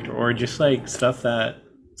character, or just like stuff that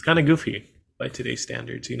it's kind of goofy by today's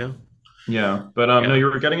standards. yeah, but no, Yeah. you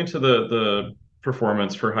were getting into the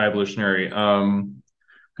performance for High Evolutionary. I'm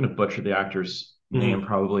gonna butcher the actor's name hmm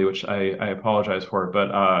probably, which I apologize for, but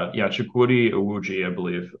yeah, Chukwudi Iwuji, I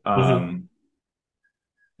believe. hmm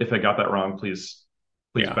If I got that wrong, please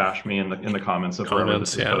Yeah. bash me in the comments of wherever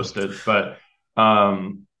this Comments. is Yeah. posted.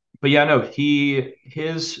 Um, but yeah, no,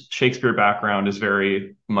 his Shakespeare background is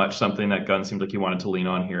very much something that Gunn seemed like he wanted to lean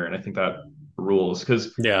on here, and I think that rules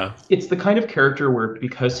because Yeah. it's the kind of character where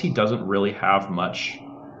because he doesn't really have much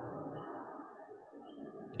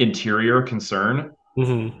interior concern,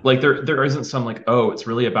 hmm like there isn't some like, oh, it's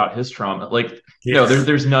really about his trauma. Like no, Yeah.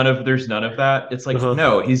 there's none of that. It's like uh-huh.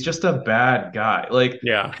 no, he's just a bad guy. Like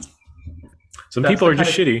Yeah. Some that's people the are kind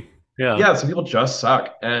just of shitty. Yeah. yeah, some people just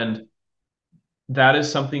suck, and that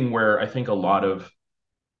is something where I think a lot of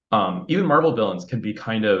even Marvel villains can be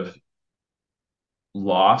kind of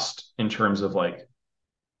lost in terms of like,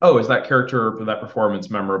 oh, is that character or that performance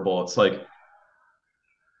memorable? It's like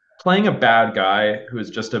playing a bad guy who is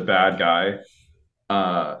just a bad guy,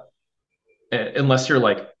 uh, unless you're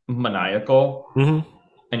like maniacal Hmm.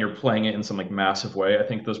 and you're playing it in some like massive way. I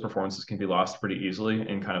think those performances can be lost pretty easily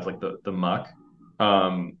in kind of like the muck.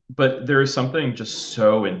 But there is something just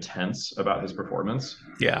so intense about his performance,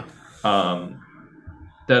 Yeah. um,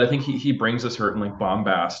 that I think he brings a certain like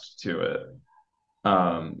bombast to it,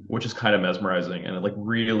 which is kind of mesmerizing, and it like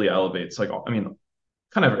really elevates like I mean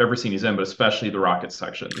kind of every scene he's in, but especially the rocket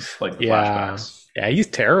sections, like the Yeah. flashbacks. Yeah, he's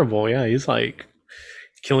terrible. Yeah, he's like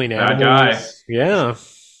killing Bad guy. animals. Yeah.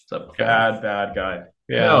 It's a Yeah. bad guy.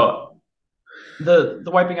 Yeah. No, the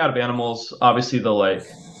wiping out of animals, obviously the like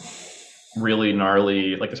really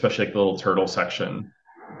gnarly, like especially like the little turtle section,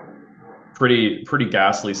 pretty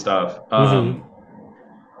ghastly stuff. Hmm.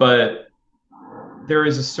 But there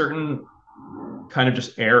is a certain kind of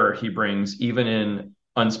just error he brings, even in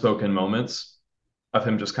unspoken moments of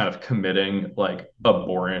him just kind of committing like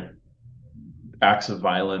abhorrent acts of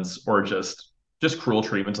violence or just cruel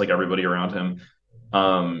treatment to like everybody around him.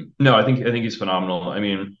 No, I think he's phenomenal. I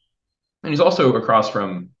mean, and he's also across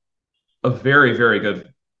from a very good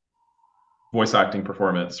voice acting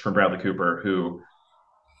performance from Bradley Cooper, who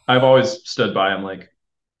I've always stood by. I'm like,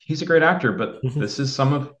 he's a great actor, but Hmm. this is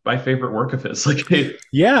some of my favorite work of his. Like,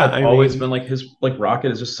 Yeah, I've I always mean, been like his like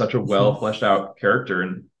Rocket is just such a well mhm. fleshed out character,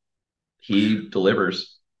 and he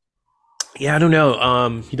delivers. Yeah, I don't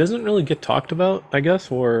know. He doesn't really get talked about, I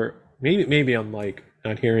guess, or maybe I'm like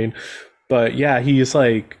not hearing. But yeah, he's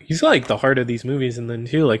like the heart of these movies, and then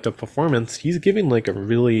too, like the performance, he's giving like a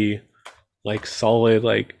really like solid,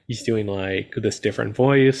 like he's doing like this different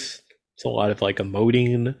voice. It's a lot of like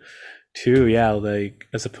emoting too, yeah, like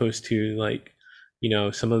as opposed to like,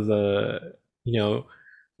 some of the, you know,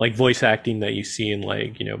 like voice acting that you see in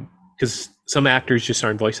like, because some actors just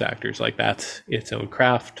aren't voice actors. Like that's its own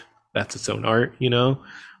craft, that's its own art.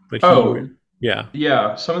 But Oh, yeah,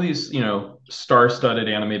 yeah, some of these, star-studded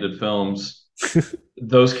animated films,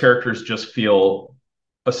 those characters just feel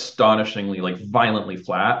astonishingly, like violently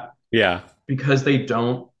flat yeah, because they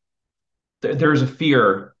don't. There's a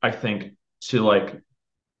fear, I think, to like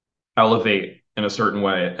elevate in a certain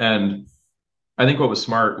way, and I think what was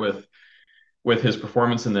smart with his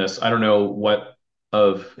performance in this, I don't know what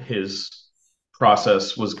of his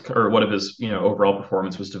process was or what of his overall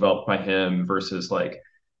performance was developed by him versus like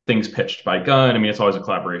things pitched by Gunn. I mean, it's always a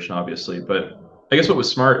collaboration, obviously, but I guess what was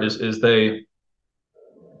smart is they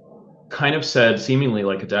kind of said seemingly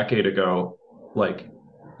like a decade ago, like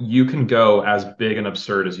you can go as big and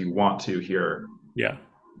absurd as you want to here. yeah.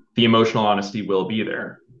 The emotional honesty will be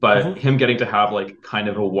there. But Hmm. him getting to have like kind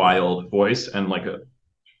of a wild voice and like a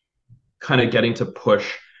kind of getting to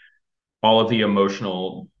push all of the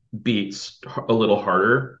emotional beats a little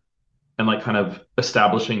harder and like kind of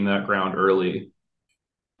establishing that ground early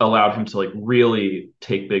allowed him to like really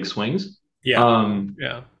take big swings. Yeah, Um,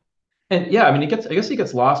 yeah. and yeah, I mean, I guess he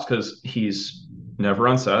gets lost because he's never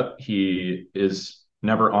on set. He is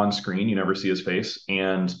never on screen. You never see his face.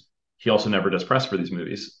 And he also never does press for these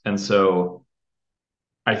movies. And so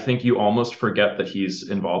I think you almost forget that he's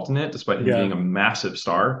involved in it, despite him being Yeah, a massive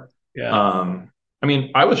star. yeah. Um, I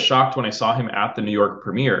mean, I was shocked when I saw him at the New York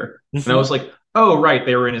premiere, and I Hmm. was like, "Oh, right,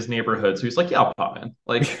 they were in his neighborhood." So he's like, "Yeah, I'll pop in.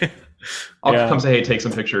 Like, I'll come Yeah. say hey, take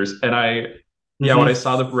some pictures." And yeah, when I Hmm.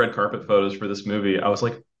 saw the red carpet photos for this movie, I was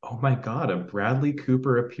like, "Oh my God, a Bradley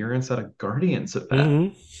Cooper appearance at a Guardians event. Hmm.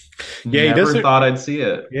 Yeah, he Never doesn't. thought I'd see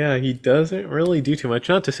it." Yeah, he doesn't really do too much.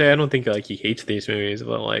 Not to say I don't think like he hates these movies,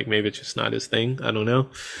 but like maybe it's just not his thing. I don't know.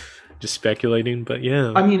 Just speculating, but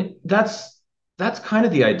yeah. I mean, that's kind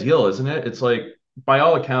of the ideal, isn't it? It's like, by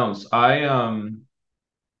all accounts, I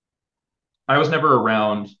was never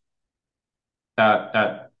around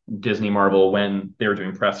at Disney Marvel when they were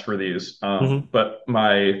doing press for these. Hmm. But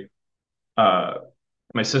uh,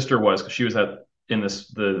 my sister was because she was at in this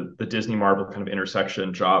the Disney Marvel kind of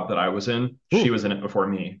intersection job that I was in. She Hmm. was in it before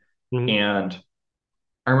me, Hmm. and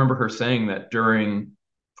I remember her saying that during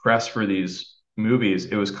press for these movies,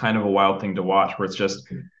 it was kind of a wild thing to watch, where it's just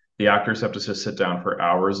the actors have to just sit down for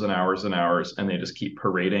hours and hours and hours, and they just keep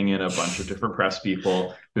parading in a bunch of different press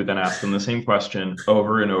people who then ask them the same question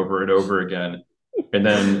over and over and over again. And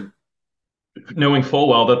then knowing full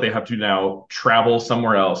well that they have to now travel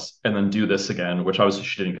somewhere else and then do this again, which obviously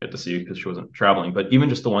she didn't get to see because she wasn't traveling. But even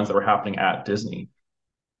just the ones that were happening at Disney,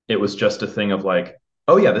 it was just a thing of like,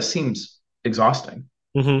 oh yeah, this seems exhausting.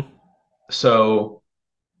 Hmm. So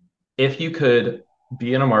if you could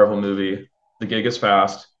be in a Marvel movie, the gig is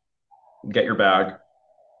fast, get your bag,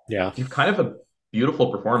 Yeah. you've kind of a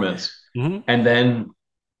beautiful performance. Hmm. and then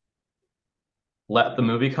let the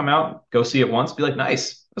movie come out, go see it once, be like,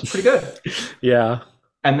 nice, that's pretty good, Yeah.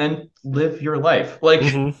 and then live your life. Like,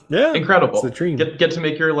 Yeah. It's a incredible. dream. Get to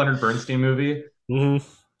make your Leonard Bernstein movie. Hmm.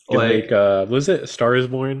 You can make Like, was it A Star Is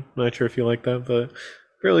Born? Not sure if you like that, but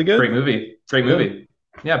really good. great movie. Great Yeah. movie.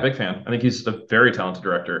 Yeah, big fan. I think he's a very talented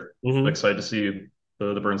director. Hmm. Excited to see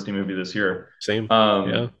the Bernstein movie this year. Same. Yeah.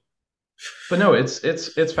 Um, but no,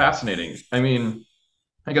 it's fascinating. I mean,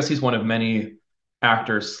 I guess he's one of many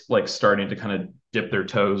actors like starting to kind of dip their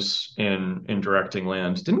toes in directing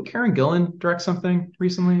land. Didn't Karen Gillan direct something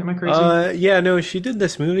recently? Am I crazy? Yeah, no, she did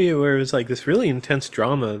this movie where it was like this really intense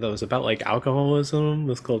drama that was about like alcoholism. It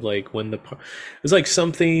was called like it was like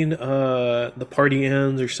something the party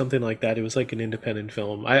ends or something like that. It was like an independent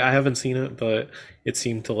film. I haven't seen it, but it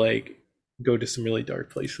seemed to like go to some really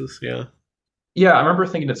dark places. Yeah. Yeah, I remember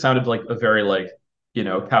thinking it sounded like a very like,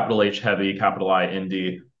 capital H heavy, capital I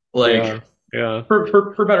indie. Yeah. Like Yeah.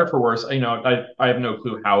 for better or for worse, I have no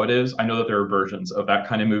clue how it is. I know that there are versions of that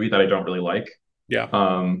kind of movie that I don't really like. Yeah.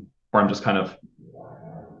 Where I'm just kind of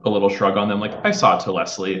a little shrug on them. Like I saw To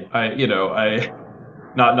Leslie. I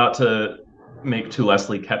not to make To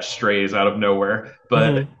Leslie catch strays out of nowhere,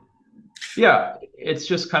 but Hmm. yeah, it's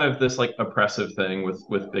just kind of this like oppressive thing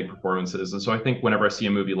with big performances. And so I think whenever I see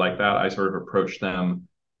a movie like that, I sort of approach them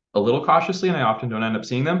a little cautiously, and I often don't end up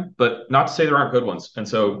seeing them. But not to say there aren't good ones. And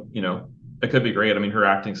so it could be great. I mean, her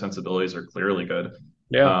acting sensibilities are clearly good.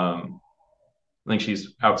 Yeah. Um, I think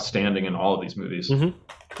she's outstanding in all of these movies. Hmm.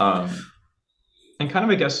 Um, and kind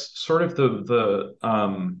of, I guess, sort of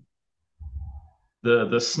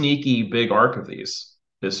the sneaky big arc of these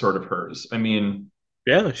is sort of hers. I mean,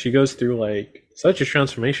 Yeah, she goes through like such a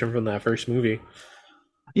transformation from that first movie.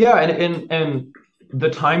 yeah, and the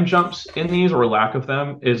time jumps in these or lack of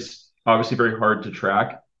them is obviously very hard to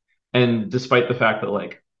track. And despite the fact that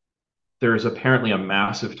like there's apparently a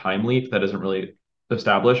massive time leap that isn't really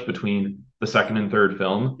established between the second and third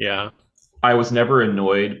film, Yeah. I was never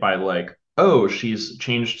annoyed by like, oh, she's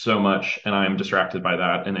changed so much and I'm distracted by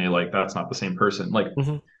that and like that's not the same person. Like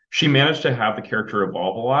Hmm. she managed to have the character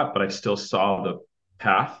evolve a lot, but I still saw the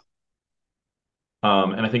path.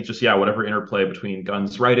 And I think just yeah, whatever interplay between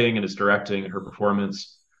Gunn's writing and his directing and her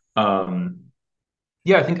performance, um,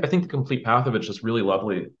 yeah, I think the complete path of it's just really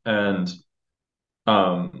lovely. And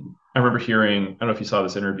I remember hearing, I don't know if you saw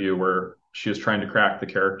this interview where she was trying to crack the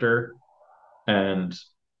character, and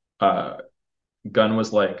uh, Gunn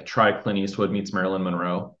was like, "Try Clint Eastwood meets Marilyn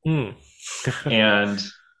Monroe," Hmm. and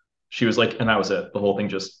she was like, and that was it. The whole thing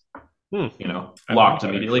just Hmm. I like locked that actually.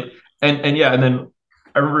 immediately. And yeah, and then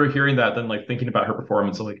I remember hearing that, then like thinking about her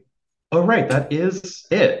performance, I'm like, oh right, that is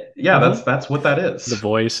it. Yeah, Hmm. that's what that The is.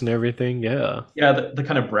 voice and everything. Yeah. Yeah, the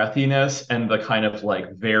kind of breathiness and the kind of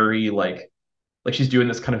like very like she's doing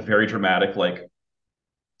this kind of very dramatic like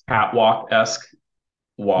catwalk-esque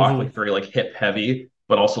walk, Hmm. like very like hip heavy,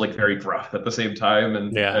 but also like very gruff at the same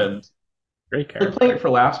time, Yeah. and Great like playing it character. for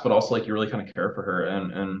laughs, but also like you really kind of care for her.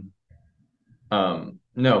 And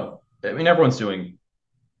no, I mean everyone's doing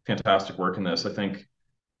fantastic work in this. I think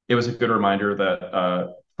it was a good reminder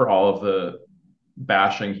that for all of the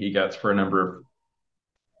bashing he gets for a number of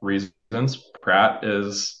reasons, Pratt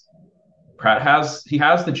has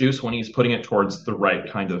the juice when he's putting it towards the right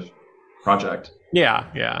kind of project. Yeah.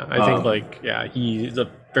 Yeah. I think Um, like yeah, he's a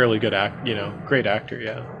fairly good great actor.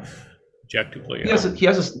 Yeah. Objectively. Yeah. he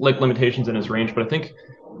has his like limitations in his range, but I think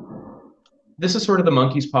this is sort of the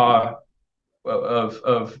monkey's paw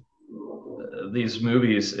of these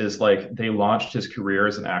movies is like they launched his career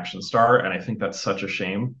as an action star, and I think that's such a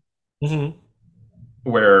shame. Hmm.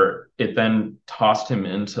 Where it then tossed him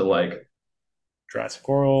into like Jurassic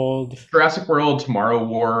World. Jurassic World, Tomorrow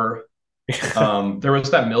War. There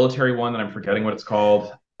was that military one that I'm forgetting what it's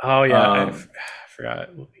called. Oh yeah, Um, I forgot.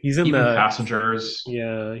 He's in Even the Passengers.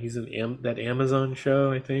 yeah. He's in that Amazon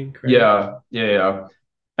show. I think right. Yeah.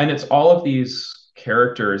 And it's all of these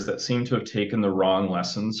characters that seem to have taken the wrong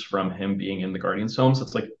lessons from him being in the Guardians films.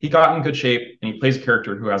 It's like he got in good shape and he plays a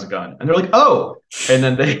character who has a gun. And they're like, oh, and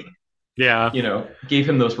then they, Yeah. gave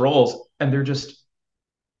him those roles. And they're just,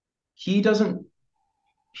 he doesn't,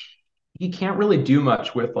 he can't really do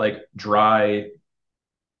much with like dry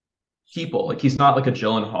people. Like he's not like a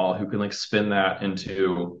Gyllenhaal who can like spin that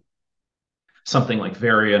into something like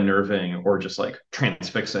very unnerving or just like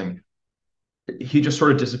transfixing. He just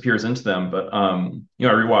sort of disappears into them. But I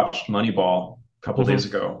rewatched Moneyball a couple of days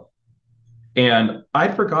Hmm. ago, and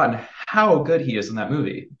I'd forgotten how good he is in that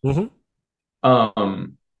movie. Hmm.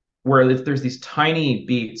 Um, where there's these tiny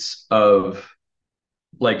beats of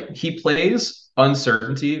like he plays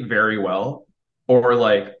uncertainty very well, or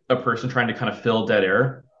like a person trying to kind of fill dead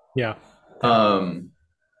air. Yeah, definitely. Um,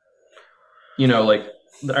 like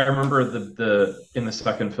I remember the in the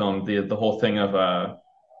second film the whole thing of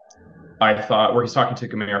I thought where he's talking to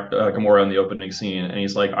Gamora in the opening scene, and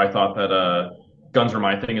he's like, I thought that guns were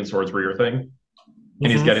my thing and swords were your thing,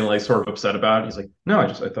 and he's Hmm. getting like sort of upset about it. He's like, no, I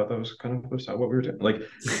thought that was kind of upset what we were doing. Like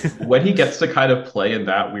when he gets to kind of play in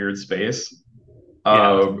that weird space,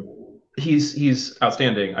 Yeah, um, he's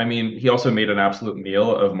outstanding. I mean, he also made an absolute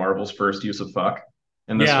meal of Marvel's first use of fuck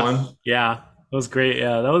in this yeah, one. yeah. That was great.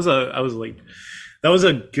 Yeah, that was a. I was like, that was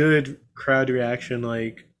a good crowd reaction.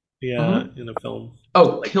 Like, yeah, Hmm. in the film.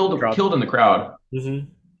 Oh, Like, killed in the crowd. mm-hmm.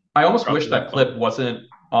 I almost Dropped wish in that that clip bomb. wasn't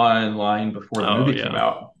online before the Oh movie came yeah,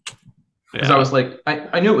 out because I yeah, was like,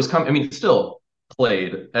 I knew it was coming. I mean, it's still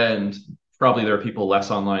played, and probably there are people less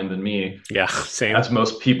online than me, yeah. Same. as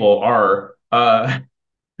most people are,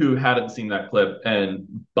 who hadn't seen that clip and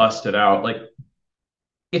busted out. Like,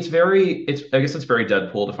 I guess it's very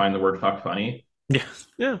Deadpool to find the word fuck funny, Yeah,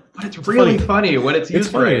 yeah. but it's It's funny. really funny when it's It's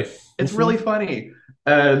used funny. right. It's Hmm. really funny.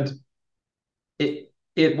 And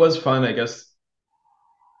it was fun, I guess.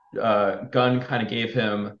 Gunn kind of gave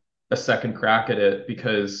him a second crack at it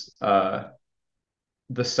because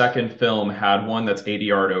the second film had one that's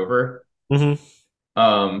ADR'd over. Hmm.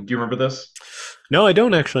 Do you remember this? No, I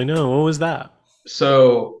don't actually know. What was that?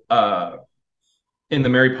 So in the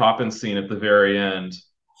Mary Poppins scene at the very end,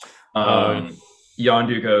 Uh,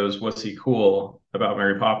 Yondu goes, "Was he cool?" about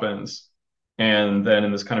Mary Poppins, and then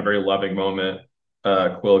in this kind of very loving moment,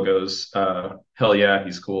 Quill goes, "Hell yeah,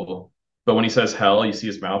 he's cool." But when he says hell, you see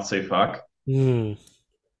his mouth say fuck, hmm.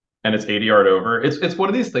 and it's 80 yard over. It's one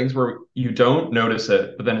of these things where you don't notice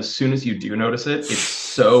it, but then as soon as you do notice it, it's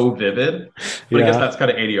so vivid. But I guess Yeah, that's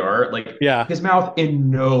kind of ADR. Like yeah. his mouth in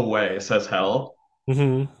no way says hell.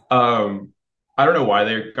 Hmm. Um, I don't know why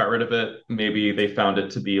they got rid of it. Maybe they found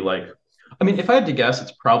it to be like, I mean, if I had to guess,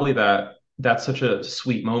 it's probably that that's such a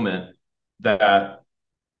sweet moment that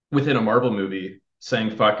within a Marvel movie,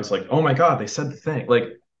 saying fuck is like, oh my God, they said the thing. Like,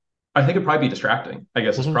 I think it'd probably be distracting, I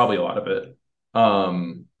guess is Hmm. probably a lot of it.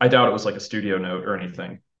 I doubt it was like a studio note or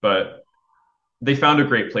anything, but they found a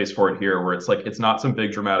great place for it here where it's like, it's not some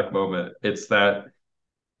big dramatic moment. It's that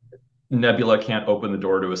Nebula can't open the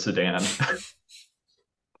door to a sedan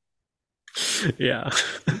Yeah,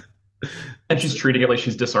 and she's treating it like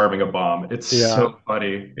she's disarming a bomb. It's yeah, so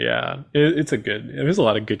funny. yeah. It's a good. There's a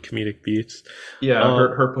lot of good comedic beats. Yeah, Uh,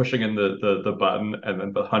 her pushing in the button and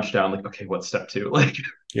then the hunch down, like, okay, what's step two? Like,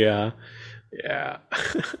 yeah, yeah.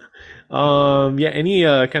 Yeah. Any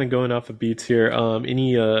kind of going off of beats here.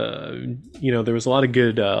 Any there was a lot of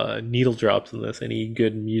good needle drops in this. Any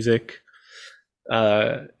good music?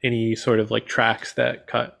 Any sort of like tracks that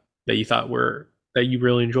cut that you thought were that you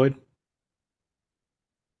really enjoyed?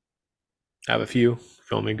 I have a few.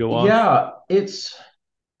 Film me go off. yeah, it's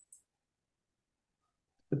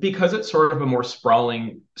because it's sort of a more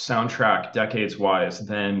sprawling soundtrack decades wise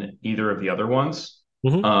than either of the other ones,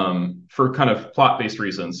 Hmm. for kind of plot based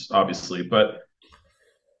reasons, obviously, but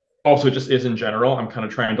also just is in general. I'm kind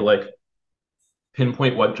of trying to like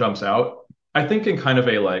pinpoint what jumps out. I think in kind of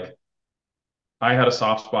a like, I had a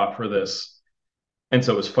soft spot for this, and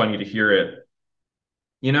so it was funny to hear it.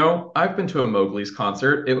 I've been to a Mowgli's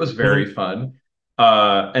concert. It was very Hmm. fun.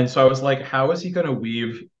 And so I was like, how is he going to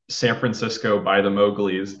weave San Francisco by the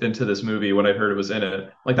Mowgli's into this movie when I heard it was in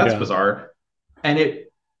it? Like, that's Yeah. bizarre. And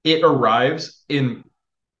it arrives in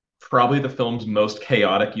probably the film's most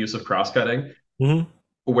chaotic use of cross-cutting, Hmm.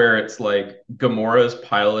 where it's like Gamora's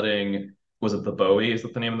piloting, was it the Bowie? Is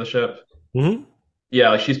that the name of the ship? Hmm. Yeah,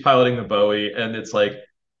 like she's piloting the Bowie, and it's like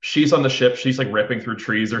she's on the ship, she's like ripping through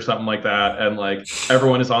trees or something like that, and like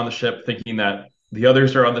everyone is on the ship thinking that the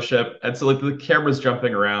others are on the ship, and so like the camera's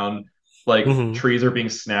jumping around, like Hmm. trees are being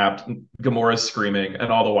snapped, and Gamora's screaming,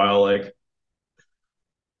 and all the while like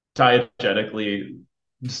diegetically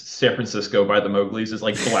San Francisco by the Mowgli's is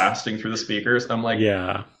like blasting through the speakers. I'm like,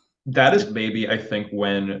 Yeah. that is maybe I think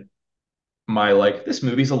when my like this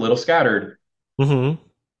movie's a little scattered Hmm. A little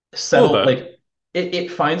settle bit. like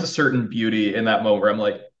it finds a certain beauty in that moment where I'm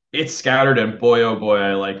like, it's scattered and boy oh boy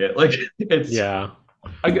I like it. Like Yeah.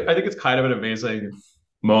 I think it's kind of an amazing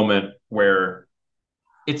moment where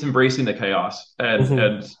it's embracing the chaos, Hmm.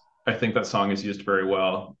 and I think that song is used very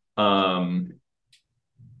well.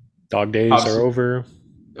 Dog days are Obviously, over.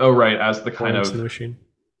 oh right, as the kind Florence and of the Machine.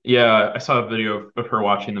 yeah, I saw a video of her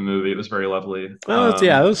watching the movie. It was very lovely. Oh,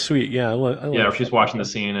 that was sweet. Yeah, I Yeah, like she's stuff like watching the that.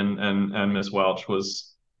 scene, and Miss Welch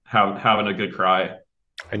was having a good cry.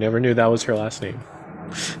 I never knew that was her last name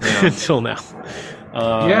Yeah. until now.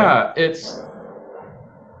 Uh, Yeah, it's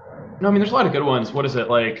no, I mean, there's a lot of good ones. What is it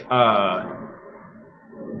like?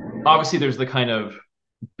 Obviously, there's the kind of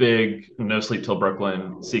big No Sleep Till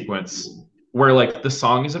Brooklyn sequence where like the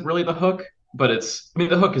song isn't really the hook, but I mean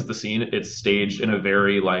the hook is the scene. It's staged in a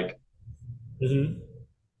very like Hmm.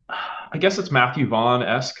 I guess it's Matthew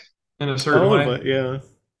Vaughn-esque in a A certain little way. bit, yeah.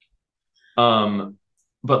 Um,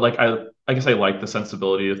 but like I guess I like the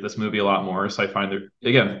sensibility of this movie a lot more. So I find that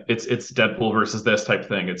again, it's Deadpool versus this type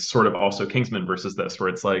thing. It's sort of also Kingsman versus this, where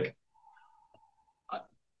it's like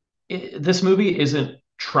this movie isn't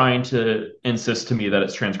trying to insist to me that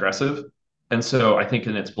it's transgressive. And so I think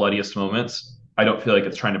in its bloodiest moments, I don't feel like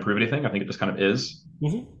it's trying to prove anything. I think it just kind of is.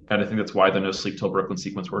 Hmm. And I think that's why the No Sleep Till Brooklyn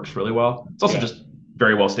sequence works really well. It's also Yeah. just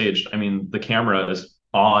very well staged. I mean, the camera is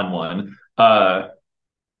on one.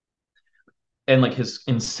 And like his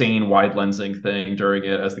insane wide lensing thing during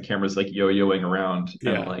it as the camera's like yo-yoing around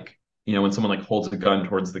and Yeah. like when someone like holds a gun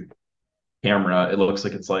towards the camera, it looks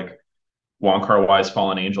like it's like Wong Kar-wai's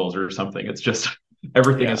Fallen Angels or something. It's just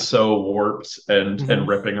everything is Yeah. so warped and Hmm.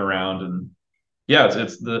 ripping around, and yeah,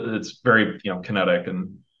 it's very kinetic,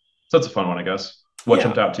 and so it's a fun one, I guess. What Yeah.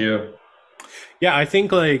 jumped out to you? Yeah, I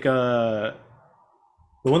think like the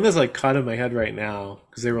one that's like caught in my head right now,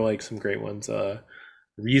 because they were like some great ones,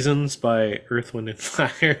 Reasons by Earth, Wind and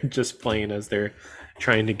Fire, just playing as they're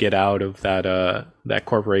trying to get out of that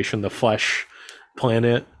corporation, the Flesh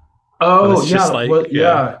planet. And Oh it's just yeah, like, well yeah.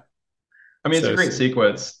 yeah. I mean, it's So a great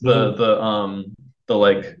sequence. mhm. The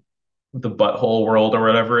like the butthole world or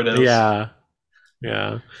whatever it is. Yeah.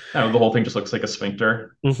 Yeah. The whole thing just looks like a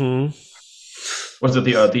sphincter. Hmm. Was it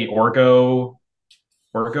the Orgo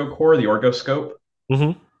core, the Orgo scope? Hmm.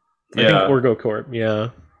 I think Yeah. Orgo Corp, yeah.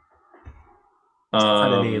 A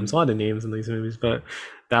Um, lot of names in these movies, but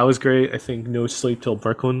that was great. I think No Sleep Till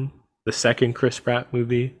Brooklyn, the second Chris Pratt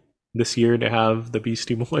movie this year to have the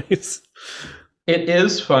Beastie Boys. it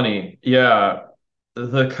is funny. Yeah.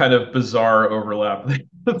 The kind of bizarre overlap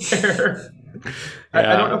there. I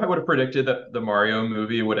don't know Yeah. if I would have predicted that the Mario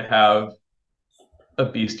movie would have a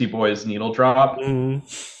Beastie Boys needle drop. Mm,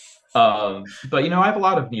 But I have a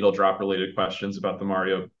lot of needle drop related questions about the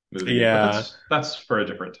Mario movie, but yeah. that's for a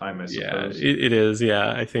different time, I Yeah. suppose. It is.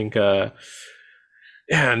 Yeah. I think, yeah.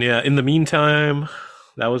 And yeah, in the meantime,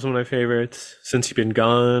 that was one of my favorites. Since You've Been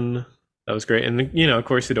Gone, that was great. And, of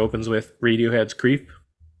course, it opens with Radiohead's Creep.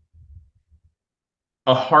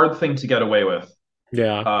 A hard thing to get away with.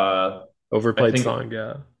 Yeah. Uh, I Overplayed think, song.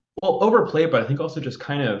 Yeah. well, overplayed, but I think also just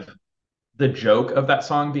kind of the joke of that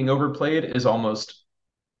song being overplayed is almost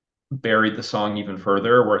buried the song even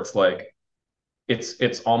further, where it's like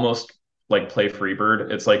it's almost like Play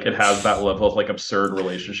Freebird. It's like it has that level of like absurd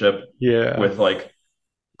relationship Yeah. with like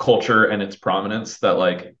culture and its prominence that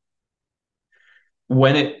like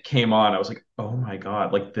when it came on, I was like, oh my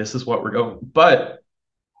God, like this is what we're going, but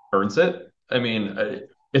earns it. I mean,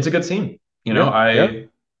 it's a good scene. Yeah. Yeah.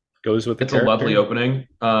 Goes with the It's a lovely character.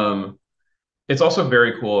 opening. It's also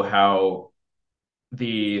very cool how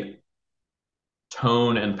the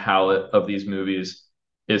tone and palette of these movies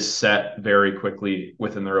is set very quickly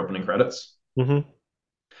within their opening credits. Hmm.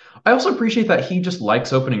 I also appreciate that he just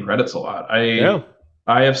likes opening credits a lot. Yeah.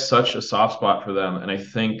 I have such a soft spot for them, and I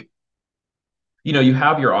think you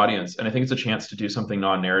have your audience, and I think it's a chance to do something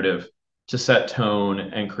non-narrative to set tone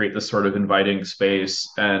and create this sort of inviting space.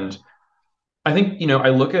 And I think I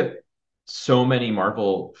look at so many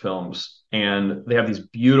Marvel films, and they have these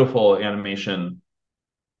beautiful animation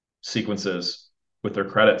sequences with their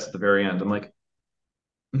credits at the very end. I'm like,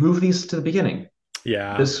 move these to the beginning.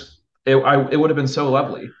 Yeah. It would have been so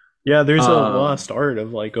lovely. Yeah, there's a Um, lost art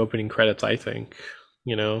of like opening credits, I think.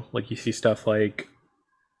 Like you see stuff like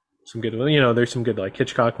some good, there's some good like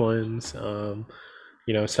Hitchcock ones.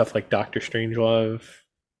 Stuff like Doctor Strangelove.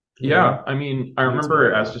 You know, yeah, I mean, I it's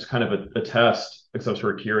remember as memorable. just kind of a test because I was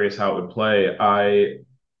sort of curious how it would play. I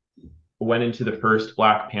went into the first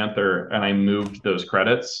Black Panther and I moved those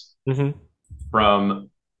credits Hmm. from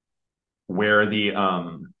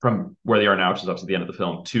from where they are now, which is up to the end of the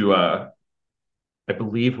film, to I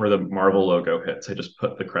believe where the Marvel logo hits. I just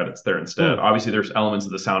put the credits there instead. Mm, Obviously, there's elements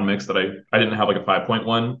of the sound mix that I didn't have like a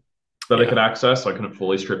 5.1 that I could yeah, access, so I couldn't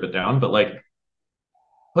fully strip it down. But like,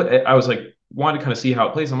 but I was like wanted to kind of see how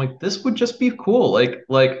it plays. I'm like, this would just be cool.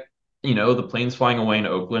 The planes flying away in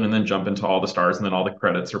Oakland and then jump into all the stars and then all the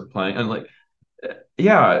credits are playing and like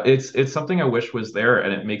yeah, it's something I wish was there,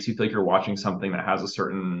 and it makes you feel like you're watching something that has a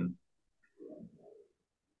certain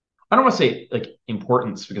I don't want to say like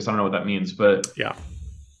importance because I don't know what that means, but yeah.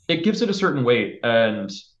 it gives it a certain weight, and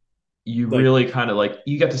you Like, really kind of like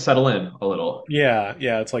you get to settle in a little. yeah,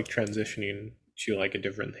 yeah. It's like transitioning to like a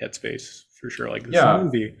different headspace for sure. Like this is a Yeah,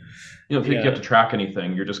 movie. if you get Yeah, to track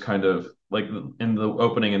anything, you're just kind of like in the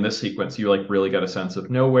opening in this sequence, you like really get a sense of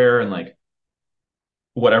nowhere and like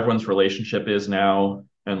what everyone's relationship is now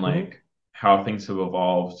and Hmm. like how things have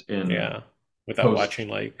evolved in Yeah. Without post. watching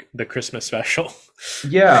like the Christmas special.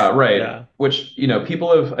 Yeah, right. Yeah. Which,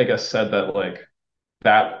 people have, I guess, said that like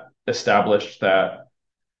that established that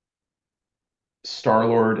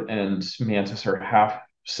Star-Lord and Mantis are half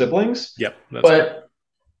siblings. Yep, that's correct. But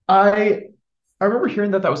I I remember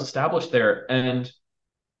hearing that that was established there, and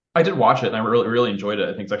I did watch it, and I really really enjoyed it.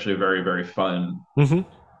 I think it's actually a very very fun Hmm.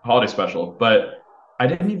 holiday special. But I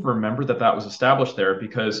didn't even remember that that was established there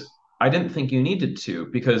because I didn't think you needed to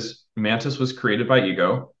because Mantis was created by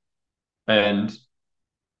Ego, and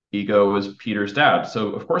Ego was Peter's dad. So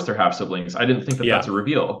of course they're half siblings. I didn't think that that's Yeah. a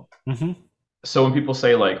reveal. Hmm. So when people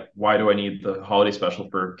say like, "Why do I need the holiday special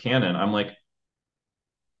for canon?" I'm like,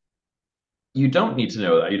 you don't need to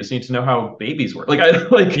know that. You just need to know how babies work. Like I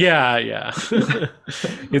like Yeah, yeah. I'm like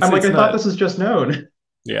It's I thought not. this is just known.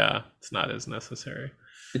 Yeah, it's not as necessary.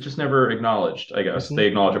 It just never acknowledged, I guess. Hmm. They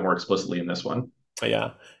acknowledge it more explicitly in this one.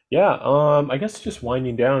 Yeah. Yeah, I guess just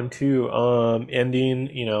winding down too, ending,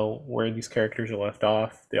 where these characters are left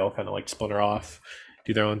off, they all kind of like splinter off,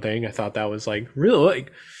 do their own thing. I thought that was like really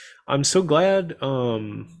like I'm so glad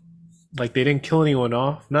like they didn't kill anyone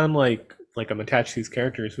off. Not like I'm attached to these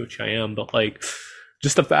characters, which I am, but like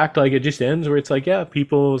just the fact like it just ends where it's like, yeah,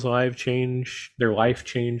 people's life change, their life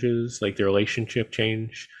changes, like their relationship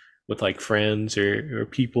change with like friends or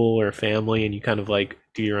people or family, and you kind of like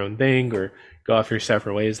do your own thing or go off your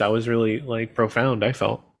separate ways. That was really like profound, I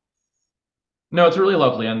felt. No, it's a really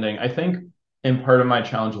lovely ending. I think in part of my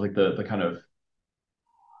challenge with like the kind of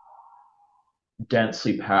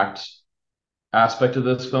densely packed aspect of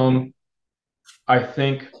this film, I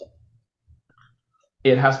think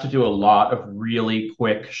it has to do a lot of really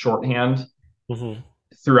quick shorthand Hmm.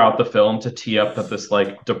 throughout the film to tee up that this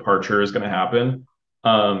like departure is going to happen.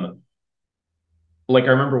 Um, like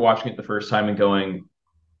I remember watching it the first time and going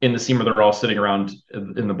in the scene where they're all sitting around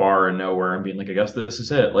in the bar and nowhere and being like, I guess this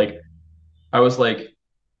is it. Like I was like,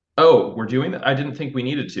 oh, we're doing that. I didn't think we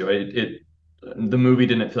needed to. The movie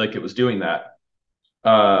didn't feel like it was doing that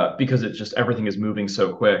because it just everything is moving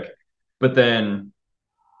so quick. But then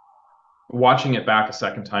watching it back a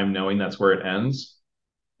second time, knowing that's where it ends,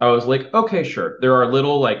 I was like, okay, sure. There are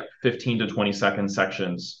little like 15 to 20-second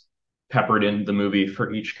sections peppered in the movie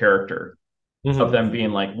for each character of Hmm. them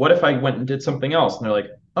being like, what if I went and did something else? And they're like,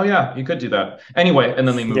 oh yeah, you could do that. Anyway, and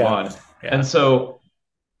then they move Yeah. on. And Yeah. so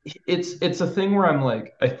it's a thing where I'm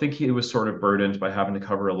like, I think he was sort of burdened by having to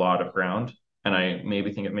cover a lot of ground. And I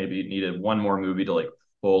maybe think it maybe needed one more movie to like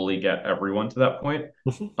fully get everyone to that point.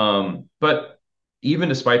 Hmm. But even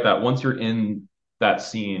despite that, once you're in that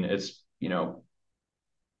scene, it's,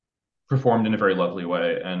 performed in a very lovely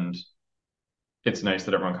way. And it's nice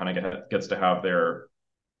that everyone kind of gets to have their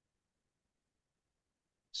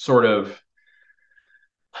sort of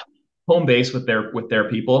home base with their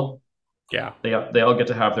people. Yeah. They all get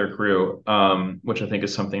to have their crew, which I think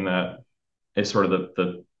is something that is sort of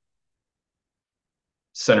the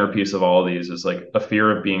centerpiece of all of these is like a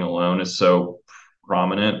fear of being alone is so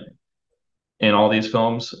prominent in all these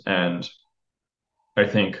films. And I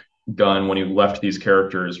think Gunn, when he left these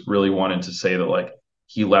characters, really wanted to say that like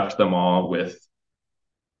he left them all with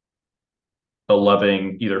a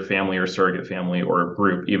loving either family or surrogate family or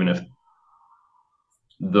group, even if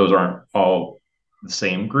those aren't all the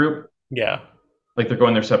same group. Yeah. Like they're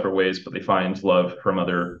going their separate ways, but they find love from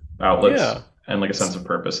other Yeah. outlets and like a sense It's of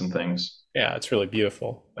purpose and things. yeah, it's really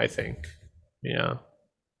beautiful, I think. Yeah.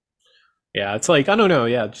 Yeah, it's like I don't know,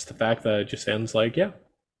 yeah, just the fact that it just ends like, yeah,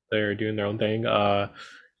 they're doing their own thing.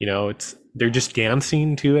 It's they're just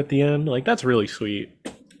dancing too at the end. Like that's really sweet.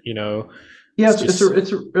 You know, Yeah, it's just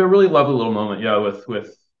it's a really lovely little moment. Yeah, with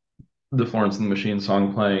the Florence and the Machine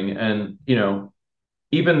song playing, and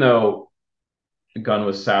even though Gunn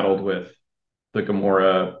was saddled with the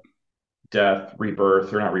Gamora death,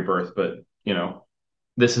 rebirth, or not rebirth, but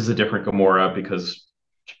this is a different Gamora because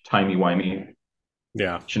timey wimey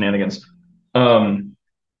yeah. shenanigans. Um,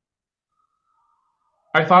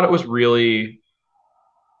 I thought it was really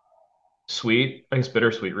sweet, I guess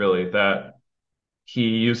bittersweet, really, that he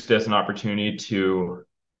used it as an opportunity to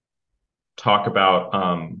talk about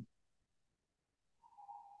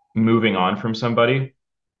moving on from somebody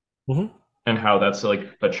Hmm. and how that's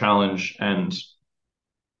like a challenge and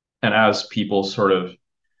as people sort of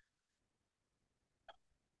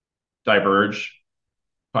diverge,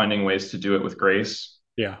 finding ways to do it with grace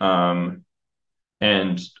Yeah. um,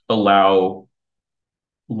 and allow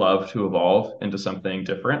love to evolve into something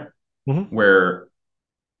different Hmm. where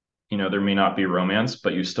there may not be romance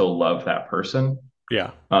but you still love that person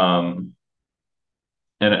Yeah. um,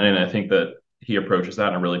 and I think that he approaches that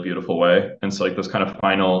in a really beautiful way. And so like those kind of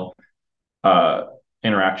final uh,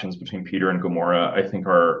 interactions between Peter and Gamora, I think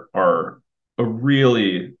are a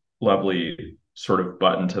really lovely sort of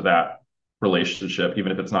button to that relationship,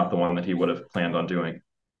 even if it's not the one that he would have planned on doing.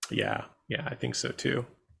 Yeah, yeah, I think so too.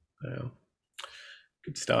 Yeah.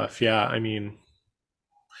 Good stuff. Yeah, I mean,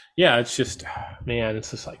 yeah, it's just, man,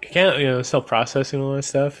 it's just like I can't, self processing all that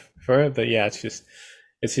stuff for it. But yeah, it's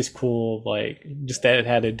just cool. Like, just that it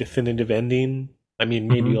had a definitive ending. I mean,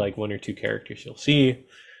 maybe Mm-hmm. like one or two characters you'll see,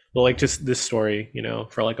 but like just this story,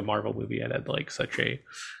 for like a Marvel movie, it had like such a,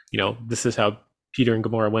 this is how Peter and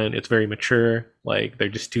Gamora went. It's very mature. Like they're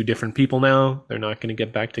just two different people now. They're not going to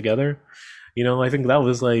get back together. I think that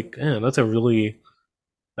was like, man, that's a really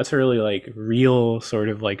like real sort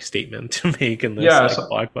of like statement to make in this Yeah, like so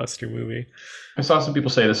blockbuster movie. I saw some people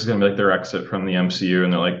say this is going to be like their exit from the MCU,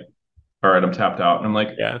 and they're like, "All right, I'm tapped out." And I'm like,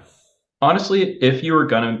 Yeah. honestly, if you were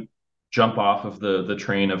gonna jump off of the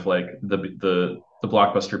train of like the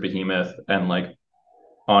blockbuster behemoth and like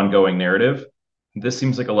ongoing narrative, this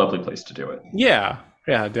seems like a lovely place to do it. Yeah.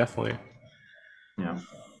 Yeah, definitely. Yeah.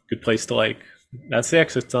 Good place to like that's the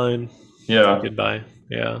exit sign. Say Yeah. goodbye.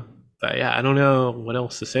 Yeah. But yeah, I don't know what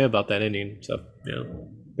else to say about that ending. So,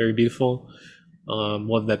 very beautiful.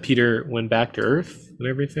 Love that Peter went back to Earth and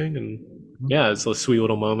everything, and yeah, it's a sweet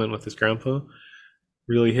little moment with his grandpa.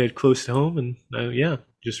 Really hit close to home, and yeah,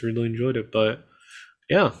 just really enjoyed it. But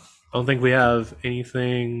yeah, I don't think we have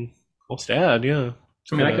anything else to add. Yeah,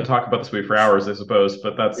 it's I mean, I kind could of talk about this movie for hours, I suppose,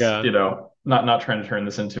 but that's, yeah, not trying to turn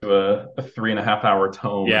this into a 3.5 hour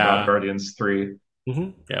tome about yeah, Guardians 3.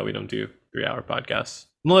 yeah. We don't do 3 hour podcasts,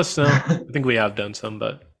 unless no. I think we have done some,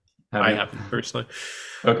 but Have I you? haven't personally.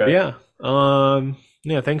 But Okay. yeah,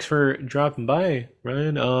 yeah. Thanks for dropping by,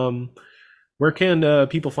 Ryan. Where can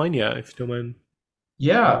people find you if you don't mind?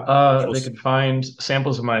 Yeah, they Socials. can find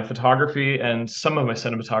samples of my photography and some of my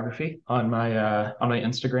cinematography on my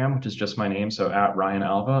Instagram, which is just my name, so at Ryan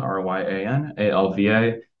Alva,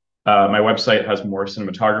 RyanAlva. My website has more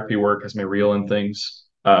cinematography work, has my reel and things,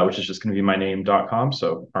 which is just going to be my name.com,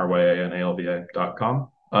 so RyanAlva.com.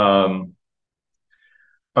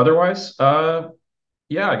 Otherwise,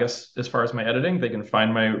 yeah, I guess as far as my editing, they can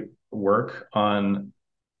find my work on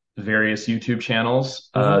various YouTube channels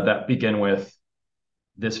Mm-hmm. that begin with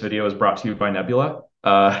this video is brought to you by Nebula.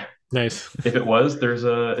 Nice. If it was, if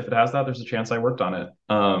it has that, there's a chance I worked on it.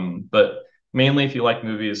 But mainly, if you like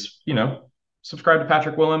movies, subscribe to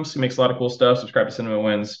Patrick Willems. He makes a lot of cool stuff. Subscribe to Cinema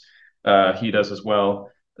Wins. He does as well.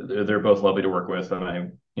 They're both lovely to work with, and I,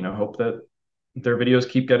 hope that their videos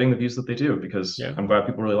keep getting the views that they do because Yeah. I'm glad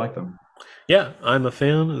people really like them. Yeah, I'm a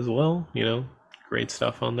fan as well. Great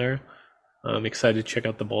stuff on there. I'm excited to check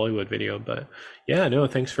out the Bollywood video. But yeah, no,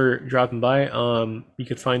 thanks for dropping by. You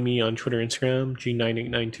can find me on Twitter, Instagram,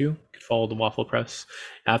 G9892. You can follow the Waffle Press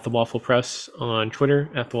at the Waffle Press on Twitter,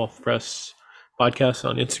 at the Waffle Press Podcast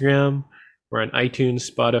on Instagram. We're on iTunes,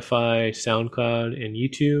 Spotify, SoundCloud, and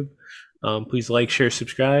YouTube. Please like, share,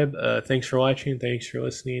 subscribe. Thanks for watching. Thanks for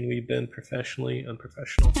listening. We've been professionally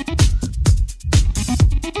unprofessional.